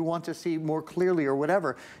video that you want to see more clearly or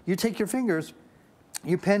whatever, you take your fingers,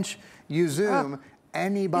 you pinch, you zoom,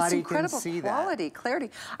 anybody can see that. Quality,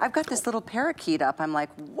 clarity. I've got this little parakeet up. I'm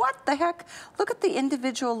like, what the heck? Look at the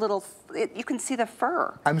individual little, you can see the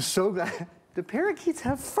fur. I'm so glad. The parakeets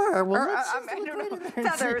have fur. Well,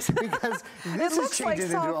 feathers. Because this is changing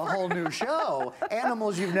into a whole new show.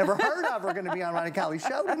 Animals you've never heard of are going to be on Ron and Callie's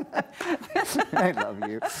show tonight. I love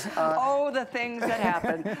you. Oh, the things that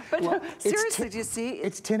happen. But well, seriously, do you see?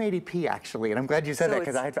 It's 1080p actually, and I'm glad you said that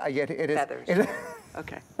because I get it. Feathers.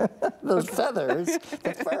 Okay. Those feathers,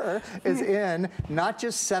 the fur is in not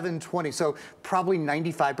just 720. So probably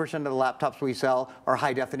 95% of the laptops we sell are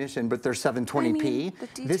high definition, but they're 720p. I mean,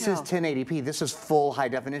 this is 1080p. This is full high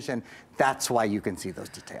definition. That's why you can see those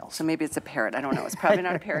details. So maybe it's a parrot. I don't know. It's probably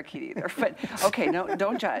not a parakeet either. But okay, no,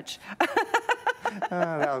 don't judge. Oh,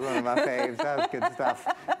 that was one of my faves. That was good stuff.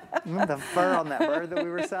 The fur on that bird that we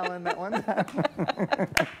were selling that one time.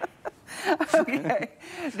 Okay.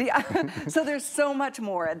 So there's so much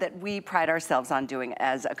more that we pride ourselves on doing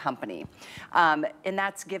as a company. And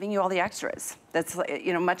that's giving you all the extras. That's,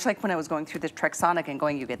 you know, much like when I was going through this Trexonic and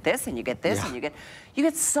going, you get this and you get this and you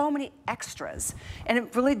get so many extras. And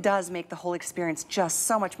it really does make the whole experience just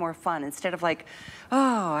so much more fun instead of like, oh,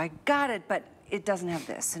 I got it, but it doesn't have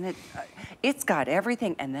this. And it's got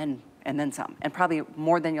everything and then some, and probably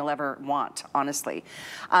more than you'll ever want, honestly.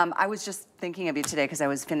 I was just thinking of you today because I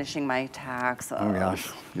was finishing my tax. Oh gosh,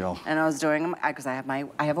 yeah. And I was doing them because I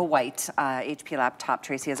have a white HP laptop.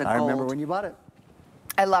 Tracy has a gold. I remember when you bought it.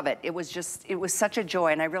 I love it. It was such a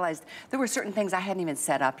joy, and I realized there were certain things I hadn't even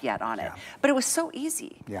set up yet on it. But it was so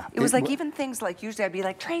easy. Yeah. It was like even things like usually I'd be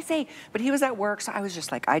like, Tracy, but he was at work, so I was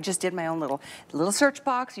just like, I just did my own little search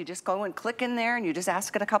box. You just go and click in there, and you just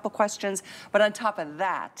ask it a couple questions. But on top of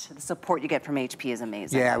that, the support you get from HP is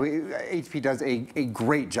amazing. Yeah, HP does a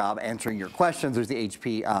great job answering your questions. There's the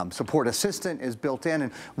HP support assistant is built in,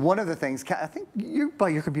 and one of the things, I think you bought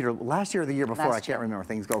your computer last year or the year before. I can't remember.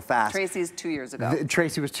 Things go fast. Tracy's 2 years ago.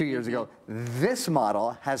 Tracy was 2 years ago. This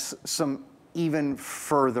model has some even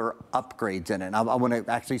further upgrades in it. I want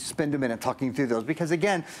to actually spend a minute talking through those because,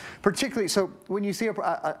 again, particularly, so when you see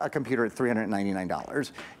a computer at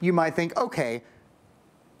 $399, you might think, okay,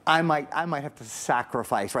 I might have to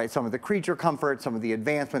sacrifice, right, some of the creature comfort, some of the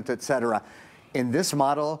advancements, etc. In this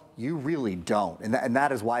model, you really don't, and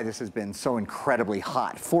that is why this has been so incredibly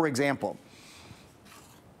hot. For example,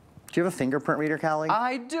 do you have a fingerprint reader, Callie?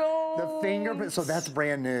 I don't. The fingerprint, so that's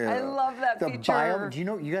brand new. I love that feature. Do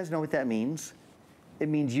you guys know what that means? It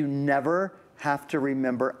means you never have to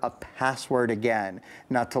remember a password again.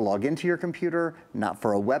 Not to log into your computer, not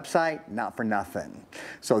for a website, not for nothing.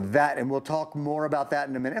 So that, and we'll talk more about that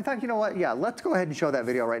in a minute. In fact, you know what? Yeah, let's go ahead and show that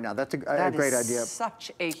video right now. That's a great idea. That is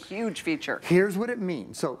such a huge feature. Here's what it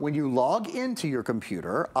means. So when you log into your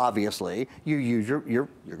computer, obviously, you use you're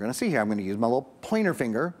gonna see here, I'm gonna use my little pointer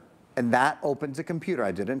finger, and that opens a computer.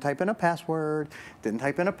 I didn't type in a password, didn't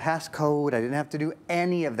type in a passcode, I didn't have to do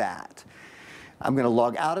any of that. I'm gonna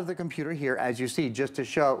log out of the computer here, as you see, just to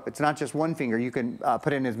show, it's not just one finger, you can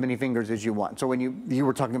put in as many fingers as you want. So when you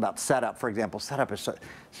were talking about setup, for example, setup is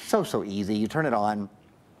so easy. You turn it on,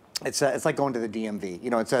 it's like going to the DMV. You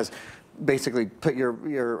know, it says, basically put your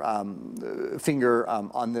finger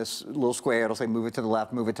on this little square. It'll say move it to the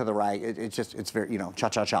left, move it to the right. It's very, you know,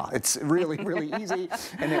 cha-cha-cha. It's really, really easy,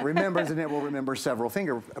 and it remembers, and it will remember several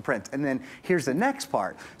fingerprints. And then here's the next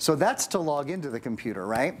part. So that's to log into the computer,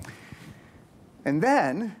 right? And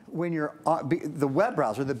then when you're the web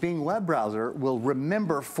browser, the Bing web browser will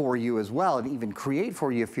remember for you as well, and even create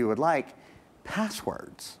for you, if you would like,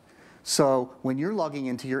 passwords. So when you're logging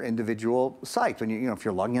into your individual sites, when you know, if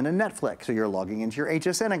you're logging into Netflix, or you're logging into your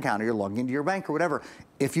HSN account, or you're logging into your bank, or whatever,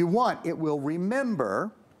 if you want, it will remember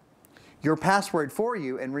your password for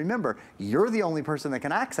you. And remember, you're the only person that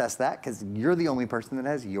can access that because you're the only person that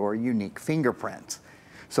has your unique fingerprint.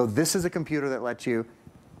 So this is a computer that lets you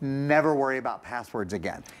never worry about passwords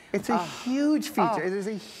again. It's a huge feature. It is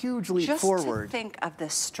a huge leap forward. Just to think of the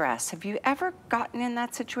stress. Have you ever gotten in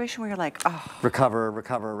that situation where you're like, oh.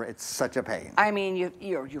 Recover, it's such a pain. I mean,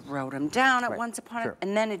 you wrote them down at once upon it,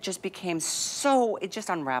 and then it just became so, it just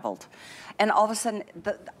unraveled. And all of a sudden,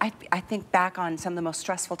 I think back on some of the most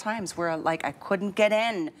stressful times where like I couldn't get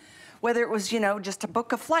in. Whether it was, you know, just to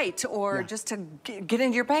book a flight or just to get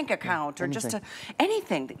into your bank account or just to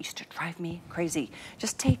anything that used to drive me crazy.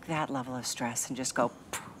 Just take that level of stress and just go,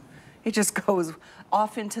 it just goes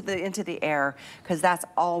off into the air because that's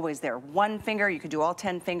always there. One finger, you can do all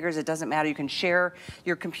 10 fingers, it doesn't matter. You can share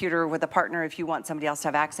your computer with a partner if you want somebody else to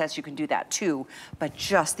have access, you can do that too. But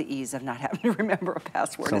just the ease of not having to remember a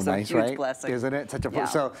password is a huge blessing. Isn't it? Such a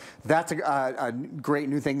so that's a great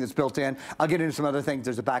new thing that's built in. I'll get into some other things.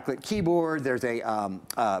 There's a backlit keyboard, there's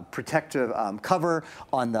a protective cover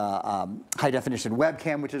on the high definition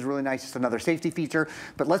webcam, which is really nice, just another safety feature.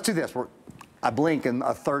 But let's do this. I blink and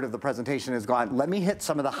a third of the presentation is gone. Let me hit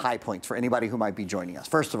some of the high points for anybody who might be joining us.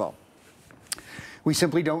 First of all, we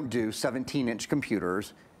simply don't do 17-inch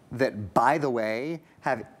computers that, by the way,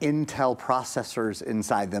 have Intel processors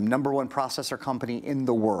inside them. #1 processor company in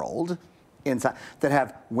the world inside that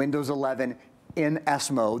have Windows 11 in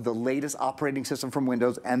S mode, the latest operating system from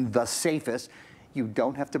Windows and the safest. You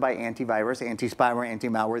don't have to buy antivirus, anti-spyware,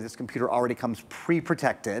 anti-malware. This computer already comes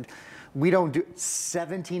pre-protected. We don't do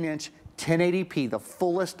 17-inch 1080p, the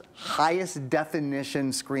fullest, highest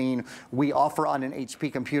definition screen we offer on an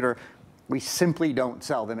HP computer. We simply don't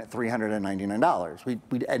sell them at $399.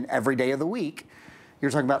 And every day of the week,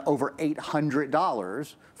 you're talking about over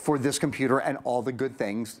 $800 for this computer and all the good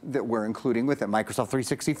things that we're including with it. Microsoft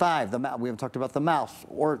 365, we haven't talked about the mouse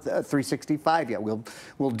or 365 yet.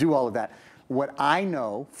 We'll do all of that. What I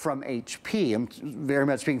know from HP, I'm very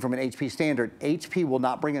much speaking from an HP standard, HP will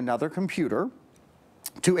not bring another computer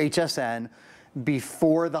to HSN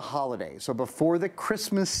before the holidays. So before the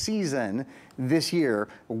Christmas season this year,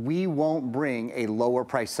 we won't bring a lower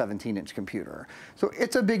price 17-inch computer. So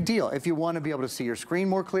it's a big deal. If you want to be able to see your screen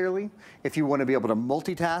more clearly, if you want to be able to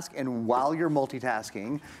multitask, and while you're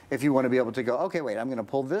multitasking, if you want to be able to go, okay, wait, I'm going to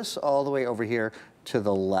pull this all the way over here to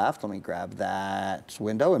the left. Let me grab that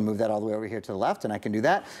window and move that all the way over here to the left, and I can do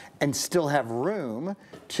that and still have room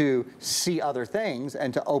to see other things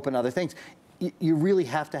and to open other things. You really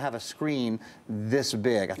have to have a screen this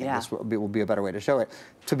big. I think this will be a better way to show it,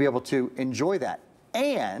 to be able to enjoy that.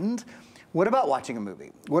 And what about watching a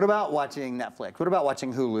movie? What about watching Netflix? What about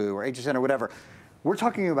watching Hulu or HSN or whatever? We're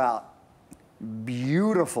talking about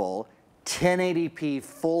beautiful 1080p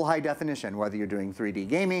full high definition, whether you're doing 3D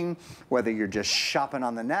gaming, whether you're just shopping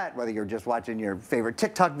on the net, whether you're just watching your favorite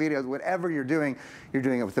TikTok videos, whatever you're doing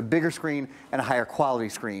it with a bigger screen and a higher quality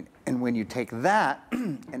screen. And when you take that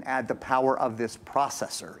and add the power of this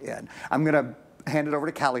processor in, I'm gonna hand it over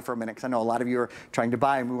to Callie for a minute, because I know a lot of you are trying to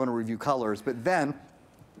buy and we wanna review colors, but then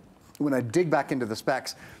when I dig back into the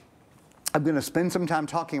specs, I'm going to spend some time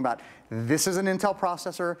talking about this is an Intel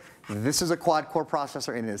processor, this is a quad-core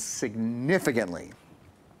processor, and it is significantly,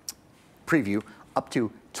 preview, up to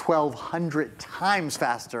 1,200 times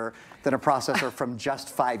faster than a processor from just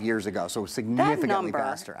 5 years ago. So significantly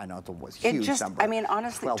faster. I know it was a huge number. I mean,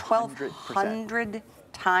 honestly, 1,200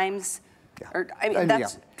 times. Or, I mean,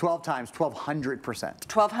 that's 12 times, 1,200%.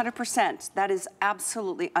 1,200%. That is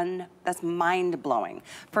absolutely that's mind-blowing.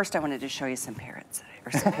 First, I wanted to show you some parrots. Or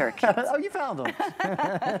some parakeets. Oh, you found them.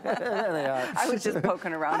 There they are. I was just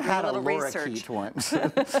poking around doing a little research. Once. I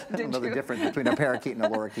don't know the difference between a parakeet and a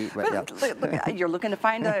lorikeet, but yeah. Look, you're looking to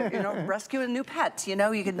find rescue a new pet. You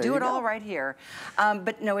know, you can do it all right here.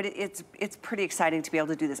 But no, it's pretty exciting to be able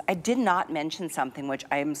to do this. I did not mention something, which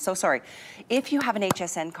I am so sorry. If you have an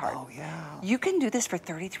HSN card, you can do this for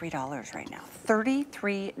 $33 right now.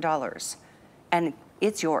 $33, and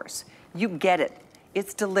it's yours. You get it.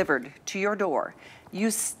 It's delivered to your door. You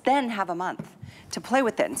then have a month to play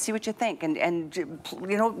with it and see what you think, and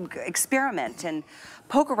you know, experiment and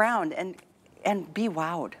poke around and be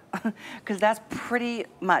wowed, because that's pretty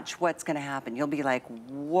much what's going to happen. You'll be like,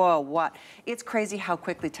 whoa, what? It's crazy how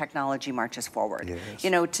quickly technology marches forward. Yes. You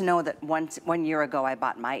know, to know that 1 year ago I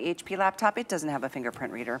bought my HP laptop, it doesn't have a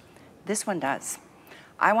fingerprint reader. This one does.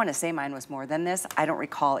 I want to say mine was more than this. I don't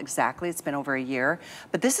recall exactly. It's been over a year.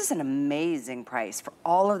 But this is an amazing price for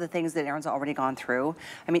all of the things that Aaron's already gone through.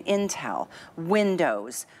 I mean, Intel,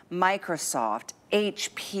 Windows, Microsoft,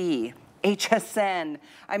 HP, HSN.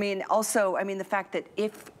 I mean, also, I mean, the fact that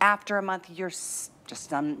if after a month you're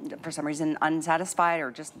just for some reason unsatisfied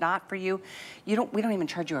or just not for you, we don't even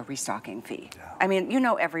charge you a restocking fee. Yeah. I mean, you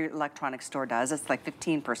know, every electronics store does. It's like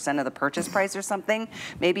 15% of the purchase price or something,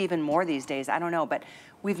 maybe even more these days. I don't know, but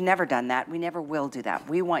we've never done that. We never will do that.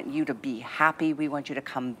 We want you to be happy. We want you to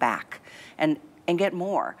come back and get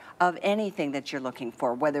more of anything that you're looking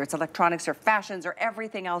for, whether it's electronics or fashions or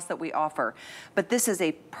everything else that we offer. But this is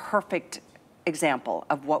a perfect example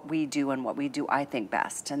of what we do and what we do, I think,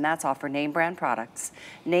 best, and that's offer name brand products,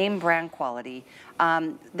 name brand quality,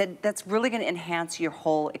 that's really going to enhance your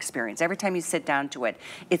whole experience. Every time you sit down to it,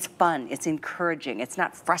 it's fun, it's encouraging, it's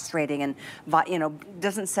not frustrating, and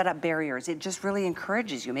doesn't set up barriers. It just really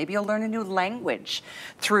encourages you. Maybe you'll learn a new language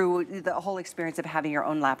through the whole experience of having your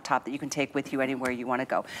own laptop that you can take with you anywhere you want to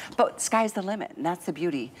go. But sky's the limit, and that's the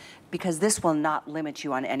beauty, because this will not limit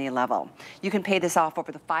you on any level. You can pay this off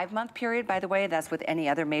over the 5-month period, by the way. That's with any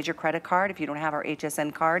other major credit card. If you don't have our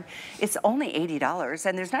HSN card, it's only $80,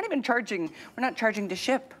 and there's not even we're not charging to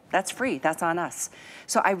ship. That's free, that's on us.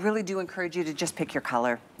 So I really do encourage you to just pick your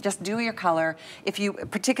color. Just do your color.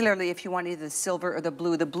 Particularly if you want either the silver or the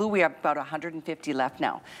blue we have about 150 left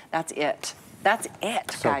now. That's it. That's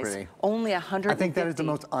it, so guys. Pretty. Only 150. I think that is the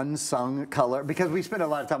most unsung color, because we spend a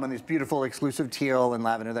lot of time on these beautiful exclusive teal and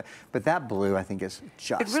lavender, but that blue I think is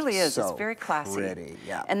just It really is. So it's very classy. Pretty,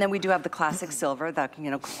 yeah. And then we do have the classic silver, the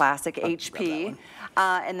classic HP,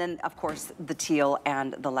 and then of course the teal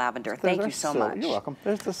and the lavender. Thank you so much. You're welcome.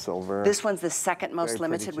 There's the silver. This one's the second most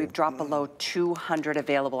limited. We've dropped below 200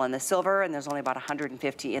 available in the silver, and there's only about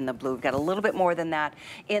 150 in the blue. We've got a little bit more than that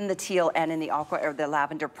in the teal and in the aqua or the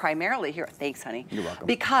lavender primarily here. Thanks, honey. You're welcome.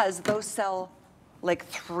 Because those sell like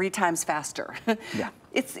 3 times faster. Yeah.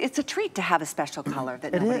 it's a treat to have a special color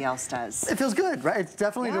that nobody else does. It feels good, right? It's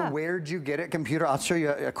definitely the where'd you get it computer. I'll show you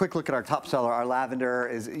a quick look at our top seller. Our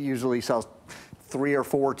lavender usually sells 3 or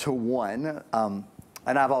 4 to 1.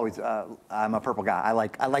 And I've always, I'm a purple guy. I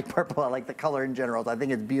like purple. I like the color in general. I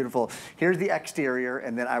think it's beautiful. Here's the exterior,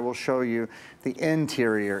 and then I will show you the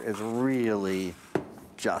interior is really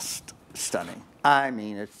just stunning. I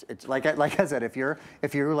mean, it's like I said, if you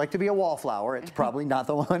like to be a wallflower, it's probably not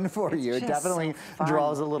the one for you. It definitely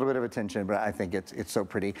draws a little bit of attention, but I think it's so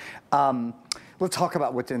pretty. Let's talk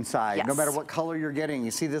about what's inside. Yes. No matter what color you're getting, you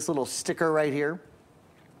see this little sticker right here?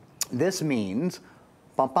 This means,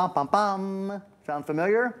 bum, bum, bum, bum. Sound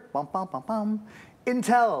familiar? Bum, bum, bum, bum.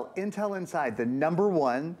 Intel inside, the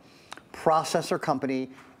 #1 processor company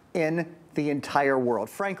in the entire world.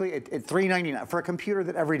 Frankly, at $399 for a computer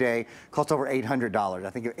that every day costs over $800. I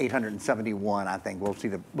think $871. I think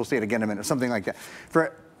we'll see it again in a minute, something like that.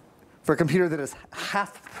 For a computer that is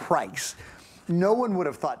half price. No one would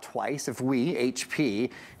have thought twice if we,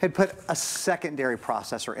 HP, had put a secondary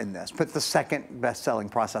processor in this, put the second best-selling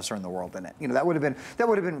processor in the world in it. You know, that would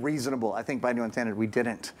have been reasonable. I think by New Standard we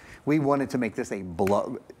didn't. We wanted to make this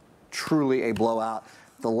truly a blowout.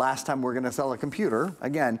 The last time we're going to sell a computer,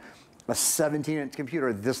 again, a 17-inch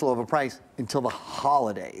computer this low of a price until the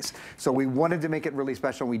holidays. So we wanted to make it really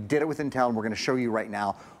special. We did it with Intel, and we're going to show you right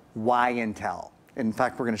now why Intel. In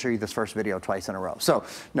fact, we're going to show you this first video twice in a row. So,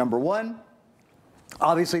 #1.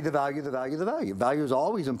 Obviously, the value. Value is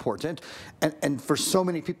always important. And for so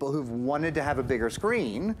many people who've wanted to have a bigger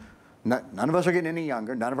screen, none of us are getting any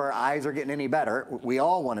younger. None of our eyes are getting any better. We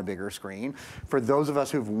all want a bigger screen. For those of us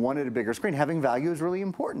who've wanted a bigger screen, having value is really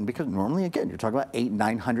important because normally, again, you're talking about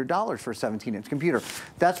 $800, $900 for a 17-inch computer.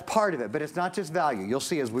 That's part of it, but it's not just value. You'll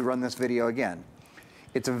see as we run this video again.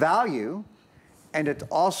 It's value, and it's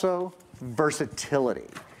also versatility.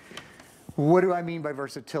 What do I mean by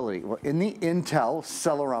versatility? Well, in the Intel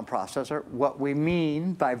Celeron processor, what we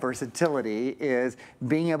mean by versatility is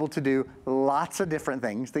being able to do lots of different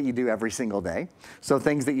things that you do every single day. So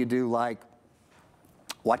things that you do like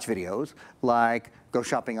watch videos, like go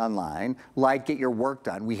shopping online, like get your work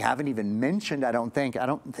done. We haven't even mentioned, I don't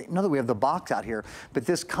know that we have the box out here, but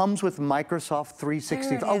this comes with Microsoft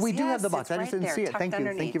 365. Oh, we do have the box. I just didn't see it. Thank you.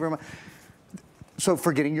 Thank you very much. So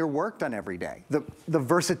for getting your work done every day, the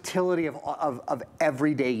versatility of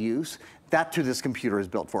everyday use, that's who this computer is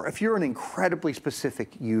built for. If you're an incredibly specific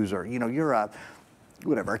user, you know, you're a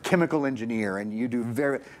chemical engineer and you do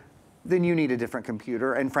then you need a different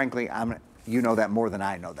computer. And frankly, you know that more than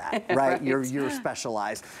I know that, right? Right. You're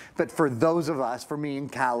specialized. But for those of us, for me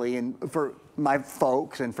and Callie and for my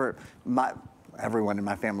folks and for everyone in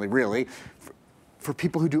my family really, for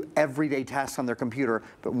people who do everyday tasks on their computer,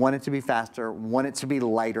 but want it to be faster, want it to be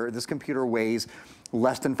lighter. This computer weighs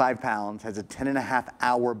less than 5 pounds, has a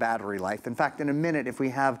 10.5-hour battery life. In fact, in a minute, if we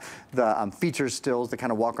have the features stills that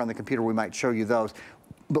kind of walk around the computer, we might show you those.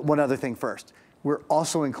 But one other thing first, we're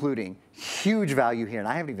also including huge value here, and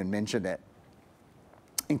I haven't even mentioned it.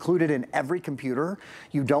 Included in every computer,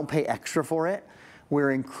 you don't pay extra for it.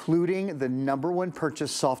 We're including the #1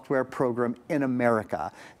 purchase software program in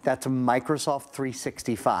America. That's Microsoft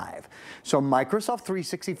 365. So Microsoft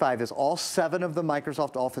 365 is all 7 of the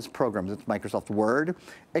Microsoft Office programs. It's Microsoft Word,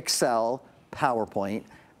 Excel, PowerPoint,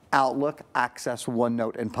 Outlook, Access,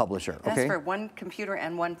 OneNote, and Publisher. That's for one computer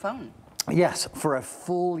and one phone. Yes, for a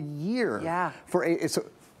full year. Yeah.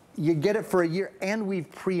 You get it for a year, and we've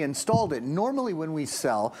pre-installed it. Normally when we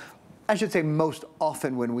sell, I should say most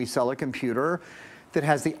often when we sell a computer that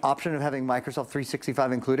has the option of having Microsoft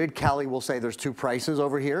 365 included, Callie will say there's 2 prices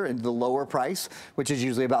over here, and the lower price, which is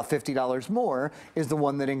usually about $50 more, is the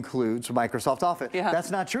one that includes Microsoft Office. Yeah. That's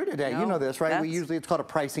not true today. No, you know this, right? It's called a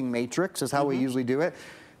pricing matrix is how we usually do it.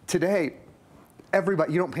 Today,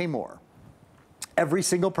 everybody, you don't pay more. Every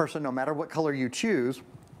single person, no matter what color you choose,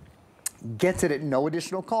 gets it at no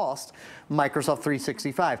additional cost, Microsoft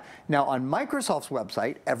 365. Now on Microsoft's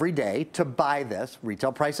website, every day to buy this,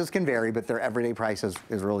 retail prices can vary, but their everyday price is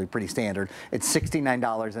really pretty standard. It's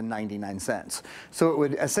 $69.99. So it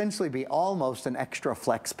would essentially be almost an extra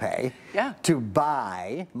flex pay to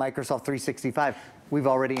buy Microsoft 365. We've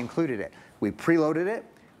already included it. We preloaded it,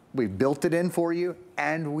 we built it in for you,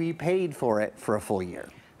 and we paid for it for a full year.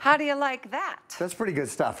 How do you like that? That's pretty good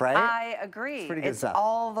stuff, right? I agree. It's pretty good stuff.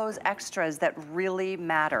 All those extras that really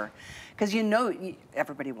matter. Because you know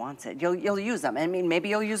everybody wants it. You'll use them. I mean, maybe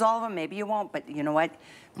you'll use all of them, maybe you won't, but you know what?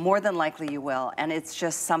 More than likely you will. And it's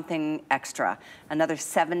just something extra. Another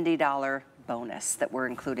 $70 bonus that we're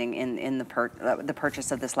including in the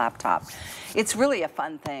purchase of this laptop. It's really a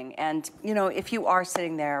fun thing. And you know, if you are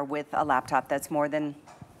sitting there with a laptop that's more than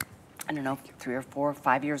I don't know, 3 or 4 or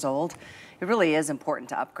 5 years old, it really is important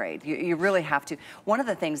to upgrade. You really have to. One of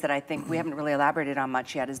the things that I think we haven't really elaborated on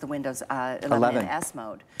much yet is the Windows 11 in S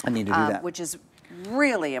mode. I need to do that. Which is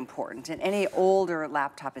really important, and any older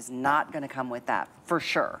laptop is not going to come with that, for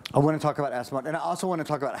sure. I want to talk about S mode, and I also want to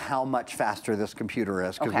talk about how much faster this computer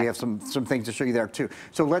is, because we have some things to show you there too.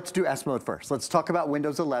 So let's do S mode first. Let's talk about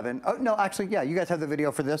Windows 11. Oh, no, actually, yeah, you guys have the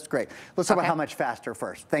video for this? Great. Let's talk about how much faster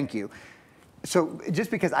first. Thank you. So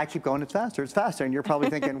just because I keep going, it's faster, and you're probably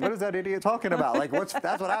thinking, what is that idiot talking about? Like, that's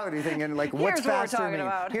what I would be thinking, like, what's faster mean?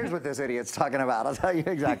 Here's what this idiot's talking about. I'll tell you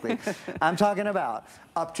exactly. I'm talking about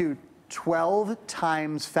up to 12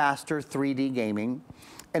 times faster 3D gaming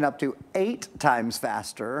and up to 8 times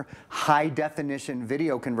faster high-definition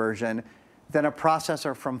video conversion than a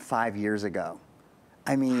processor from 5 years ago.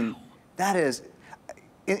 I mean, that is...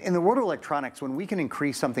 In the world of electronics, when we can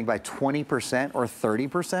increase something by 20% or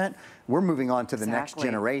 30%, we're moving on to the next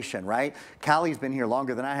generation, right? Callie's been here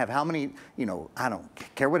longer than I have. How many, you know, I don't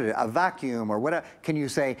care what it is, a vacuum or whatever, can you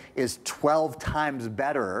say is 12 times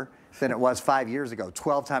better than it was 5 years ago,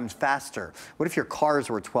 12 times faster? What if your cars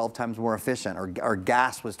were 12 times more efficient, or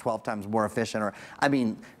gas was 12 times more efficient? Or, I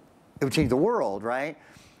mean, it would change the world, right?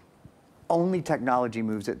 Only technology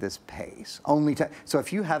moves at this pace. So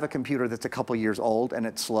if you have a computer that's a couple years old and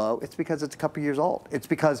it's slow, it's because it's a couple years old. It's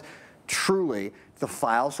because truly the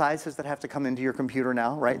file sizes that have to come into your computer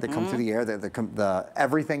now, right? That come through the air,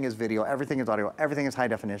 everything is video, everything is audio, everything is high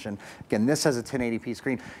definition. Again, this has a 1080p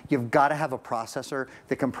screen. You've got to have a processor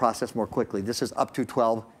that can process more quickly. This is up to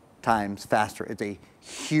 12 times faster. It's a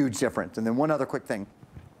huge difference. And then one other quick thing.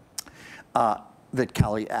 That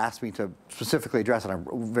Callie asked me to specifically address, and I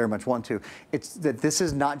very much want to, it's that this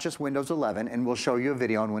is not just Windows 11, and we'll show you a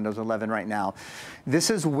video on Windows 11 right now. This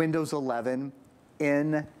is Windows 11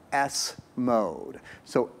 in S mode.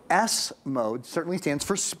 So S mode certainly stands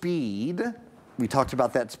for speed. We talked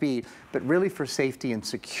about that speed, but really for safety and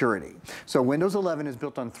security. So Windows 11 is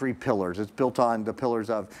built on 3 pillars. It's built on the pillars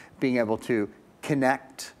of being able to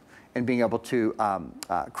connect and being able to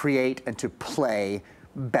create and to play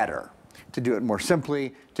better. To do it more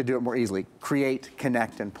simply, to do it more easily. Create,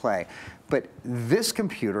 connect, and play. But this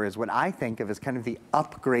computer is what I think of as kind of the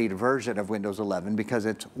upgrade version of Windows 11, because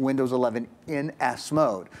it's Windows 11 in S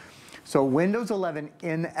mode. So Windows 11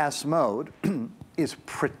 in S mode is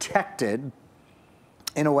protected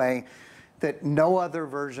in a way that no other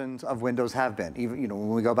versions of Windows have been. Even, you know, when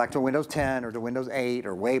we go back to Windows 10 or to Windows 8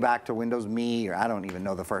 or way back to Windows Me, or I don't even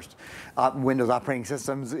know the first Windows operating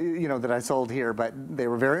systems, you know, that I sold here, but they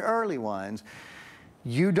were very early ones.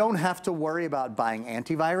 You don't have to worry about buying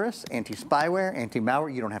antivirus, anti-spyware,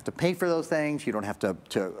 anti-malware. You don't have to pay for those things. You don't have to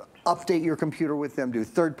update your computer with them, do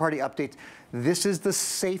third-party updates. This is the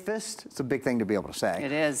safest, it's a big thing to be able to say.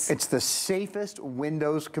 It is. It's the safest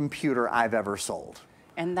Windows computer I've ever sold.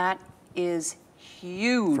 And that is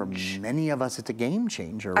huge. For many of us, it's a game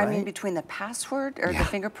changer, right? I mean, between the password or the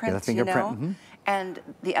fingerprint, you know, and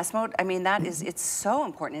the S mode, I mean, that is, it's so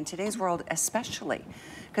important in today's world, especially,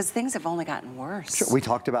 because things have only gotten worse. Sure. We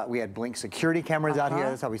talked about, we had Blink security cameras out here.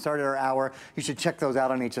 That's how we started our hour. You should check those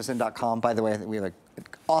out on hsn.com. By the way, I think we have an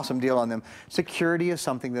awesome deal on them. Security is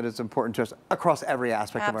something that is important to us across every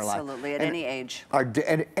aspect of our life. Absolutely, at any age.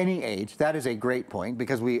 At any age, that is a great point,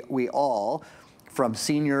 because we all, from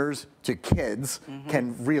seniors to kids,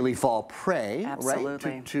 can really fall prey,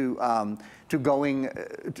 right? To going,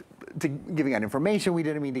 to giving out information we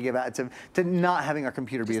didn't mean to give out, to not having our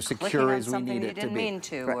computer be as secure as we need it to be. You didn't mean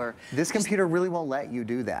to, or this computer really won't let you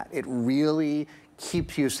do that. It really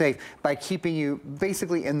keeps you safe by keeping you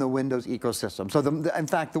basically in the Windows ecosystem. So in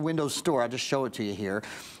fact, the Windows Store, I'll just show it to you here,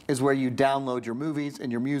 is where you download your movies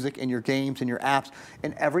and your music and your games and your apps,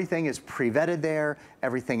 and everything is pre-vetted there,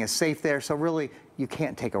 everything is safe there, so really you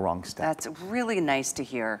can't take a wrong step. That's really nice to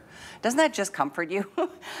hear. Doesn't that just comfort you?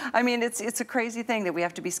 I mean, it's a crazy thing that we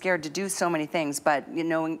have to be scared to do so many things, but you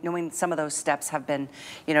know, knowing some of those steps have been,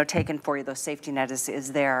 you know, taken for you, those safety net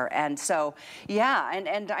is there. And so, yeah,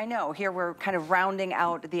 and I know here we're kind of rounding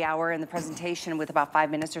out the hour in the presentation with about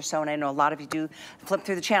 5 minutes or so, and I know a lot of you do flip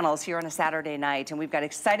through the channels here on a Saturday night, and we've got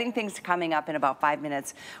exciting things coming up in about 5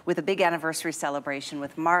 minutes with a big anniversary celebration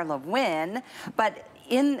with Marla Wynn. But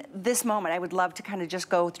in this moment, I would love to kind of just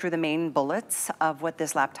go through the main bullets of what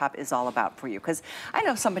this laptop is all about for you. Because I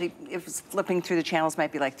know somebody, if flipping through the channels,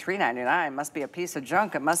 might be like $399, must be a piece of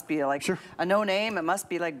junk. It must be like a no name. It must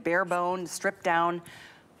be like bare bone, stripped down.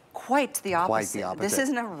 Quite the opposite. Quite the opposite. This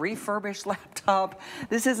isn't a refurbished laptop.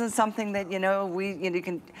 This isn't something that, you know, you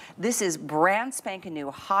can, this is brand spanking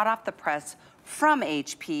new, hot off the press from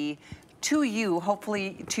HP. to you,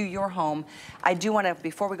 hopefully to your home. I do want to,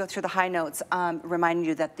 before we go through the high notes, remind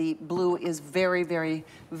you that the blue is very, very,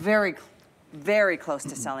 very, very close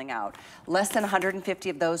to selling out. Less than 150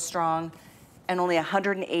 of those strong, and only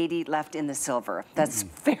 180 left in the silver. That's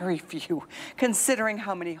very few, considering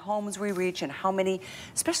how many homes we reach and how many,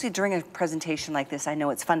 especially during a presentation like this. I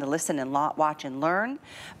know it's fun to listen and watch and learn,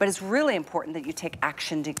 but it's really important that you take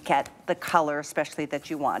action to get the color, especially that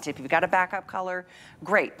you want. If you've got a backup color,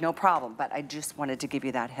 great, no problem, but I just wanted to give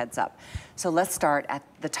you that heads up. So let's start at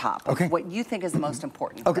the top. Okay. What you think is the most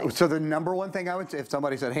important Okay, thing. so the number one thing I would say, if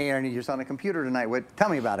somebody said, hey, Ernie, you're on a computer tonight, tell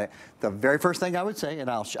me about it. The very first thing I would say, and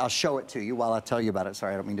I'll show it to you while I tell you about it.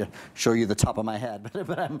 Sorry, I don't mean to show you the top of my head,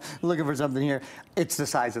 but I'm looking for something here. It's the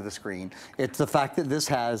size of the screen. It's the fact that this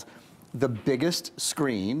has the biggest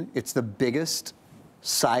screen. It's the biggest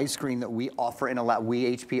size screen that we offer in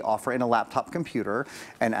we HP offer in a laptop computer.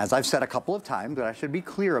 And as I've said a couple of times, but I should be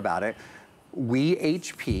clear about it, we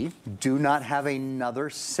HP do not have another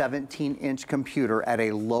 17-inch computer at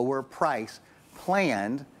a lower price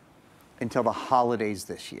planned until the holidays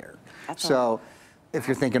this year. So if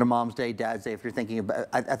you're thinking of Mom's Day, Dad's Day, if you're thinking about,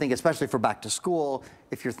 I think especially for back to school,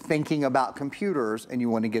 if you're thinking about computers and you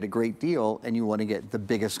want to get a great deal and you want to get the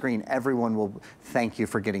biggest screen, everyone will thank you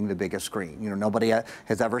for getting the biggest screen. You know, nobody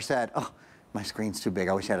has ever said, oh, my screen's too big,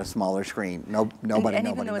 I wish I had a smaller screen. Nobody. And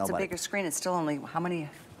even though it's a bigger screen, it's still only, how many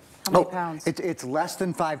pounds? It's less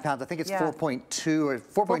than 5 pounds. I think it's 4.2 or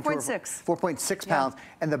 4.6. 4.6 pounds,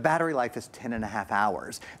 and the battery life is 10.5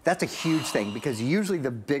 hours. That's a huge thing because usually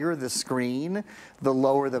the bigger the screen, the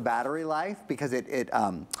lower the battery life because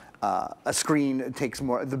a screen takes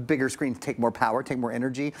more, the bigger screens take more power, take more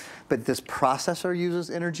energy, but this processor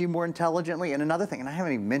uses energy more intelligently. And another thing, and I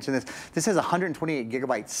haven't even mentioned this has a 128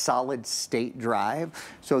 gigabyte solid state drive.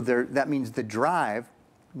 So that means the drive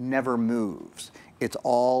never moves. It's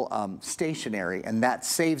all stationary, and that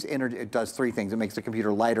saves energy. It does 3 things. It makes the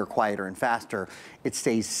computer lighter, quieter, and faster. It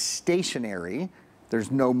stays stationary.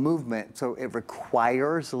 There's no movement, so it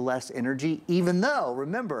requires less energy, even though,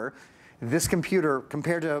 remember, this computer,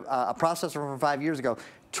 compared to a processor from 5 years ago,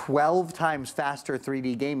 12 times faster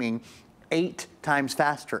 3D gaming, 8 times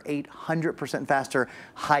faster, 800% faster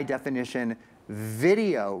high definition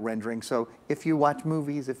video rendering. So if you watch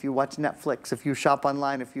movies, if you watch Netflix, if you shop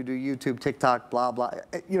online, if you do YouTube, TikTok, blah, blah,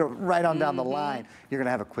 you know, right on down the line, you're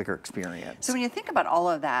gonna have a quicker experience. So when you think about all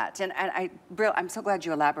of that, and I'm so glad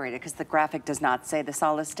you elaborated because the graphic does not say the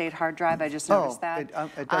solid state hard drive, I just noticed that.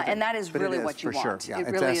 It and that is really what you want. Sure. Yeah,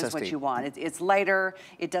 it really is what you want. It's lighter,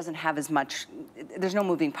 it doesn't have as much, there's no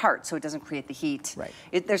moving parts, so it doesn't create the heat. Right.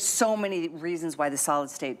 There's so many reasons why the solid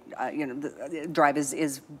state the drive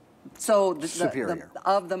is so superior.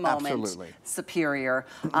 Of the moment, absolutely superior,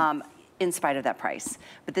 in spite of that price.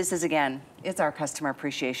 But this is, again, it's our Customer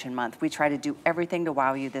Appreciation Month. We try to do everything to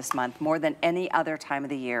wow you this month, more than any other time of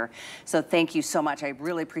the year. So thank you so much. I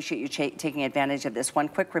really appreciate you taking advantage of this. One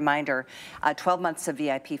quick reminder, 12 months of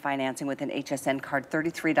VIP financing with an HSN card,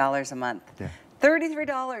 $33 a month. Yeah.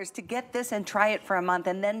 $33 to get this and try it for a month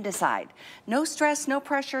and then decide. No stress, no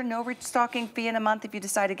pressure, no restocking fee in a month if you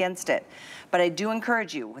decide against it. But I do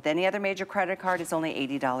encourage you, with any other major credit card, it's only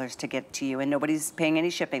 $80 to get to you, and nobody's paying any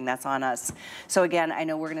shipping. That's on us. So again, I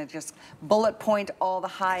know we're gonna just bullet point all the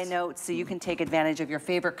high notes so you can take advantage of your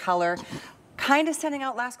favorite color. Kind of sending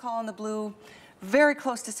out last call on the blue, very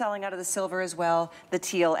close to selling out of the silver as well, the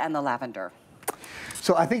teal and the lavender.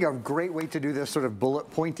 So I think a great way to do this sort of bullet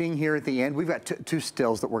pointing here at the end, we've got two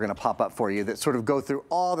stills that we're going to pop up for you that sort of go through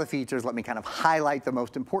all the features. Let me kind of highlight the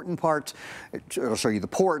most important parts. It'll show you the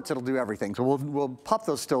ports, it'll do everything. So we'll pop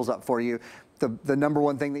those stills up for you. The number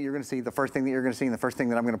one thing that you're going to see, the first thing that you're going to see, and the first thing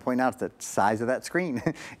that I'm going to point out is the size of that screen.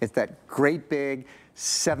 It's that great big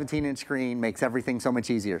 17-inch screen, makes everything so much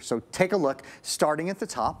easier. So take a look, starting at the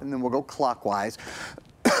top, and then we'll go clockwise.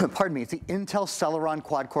 Pardon me, it's the Intel Celeron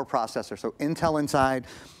quad-core processor. So Intel inside,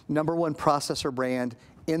 #1 processor brand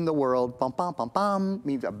in the world. Bum, bum, bum, bum,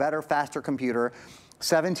 means a better, faster computer.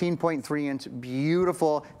 17.3-inch,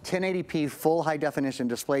 beautiful 1080p full high-definition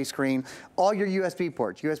display screen. All your USB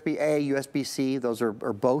ports, USB-A, USB-C, those are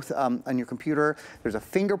both on your computer. There's a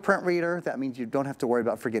fingerprint reader. That means you don't have to worry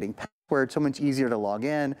about forgetting passwords. So much easier to log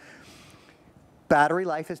in. Battery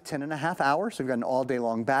life is 10.5 hours, so we've got an all-day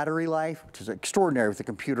long battery life, which is extraordinary with a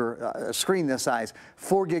computer, a screen this size.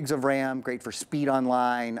 4 gigs of RAM, great for speed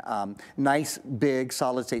online, nice big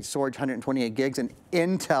solid-state storage, 128 gigs, and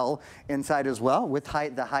Intel inside as well with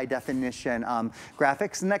the high-definition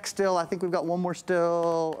graphics. Next still, I think we've got one more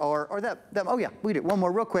still, oh yeah, we do, one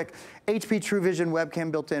more real quick. HP True Vision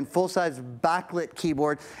webcam built in, full-size backlit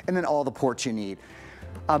keyboard, and then all the ports you need.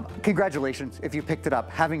 Congratulations if you picked it up.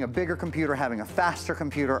 Having a bigger computer, having a faster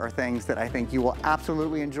computer are things that I think you will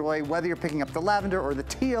absolutely enjoy. Whether you're picking up the lavender or the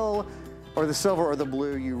teal or the silver or the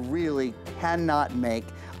blue, you really cannot make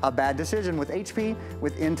a bad decision with HP,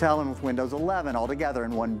 with Intel, and with Windows 11 all together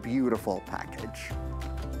in one beautiful package.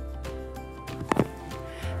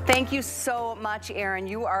 Thank you so much, Aaron.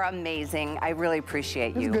 You are amazing. I really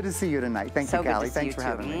appreciate you. It's good to see you tonight. Thank you, Callie. Thanks for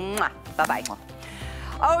having me. Bye-bye.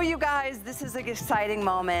 Oh, you guys, this is an exciting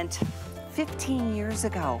moment. 15 years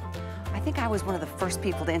ago, I think I was one of the first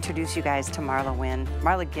people to introduce you guys to Marla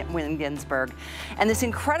Wynn Ginsburg, and this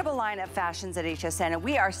incredible line of fashions at HSN, and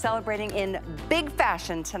we are celebrating in big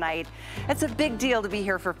fashion tonight. It's a big deal to be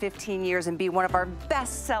here for 15 years and be one of our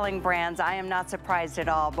best-selling brands. I am not surprised at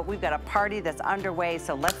all, but we've got a party that's underway,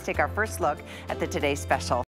 so let's take our first look at the Today Special.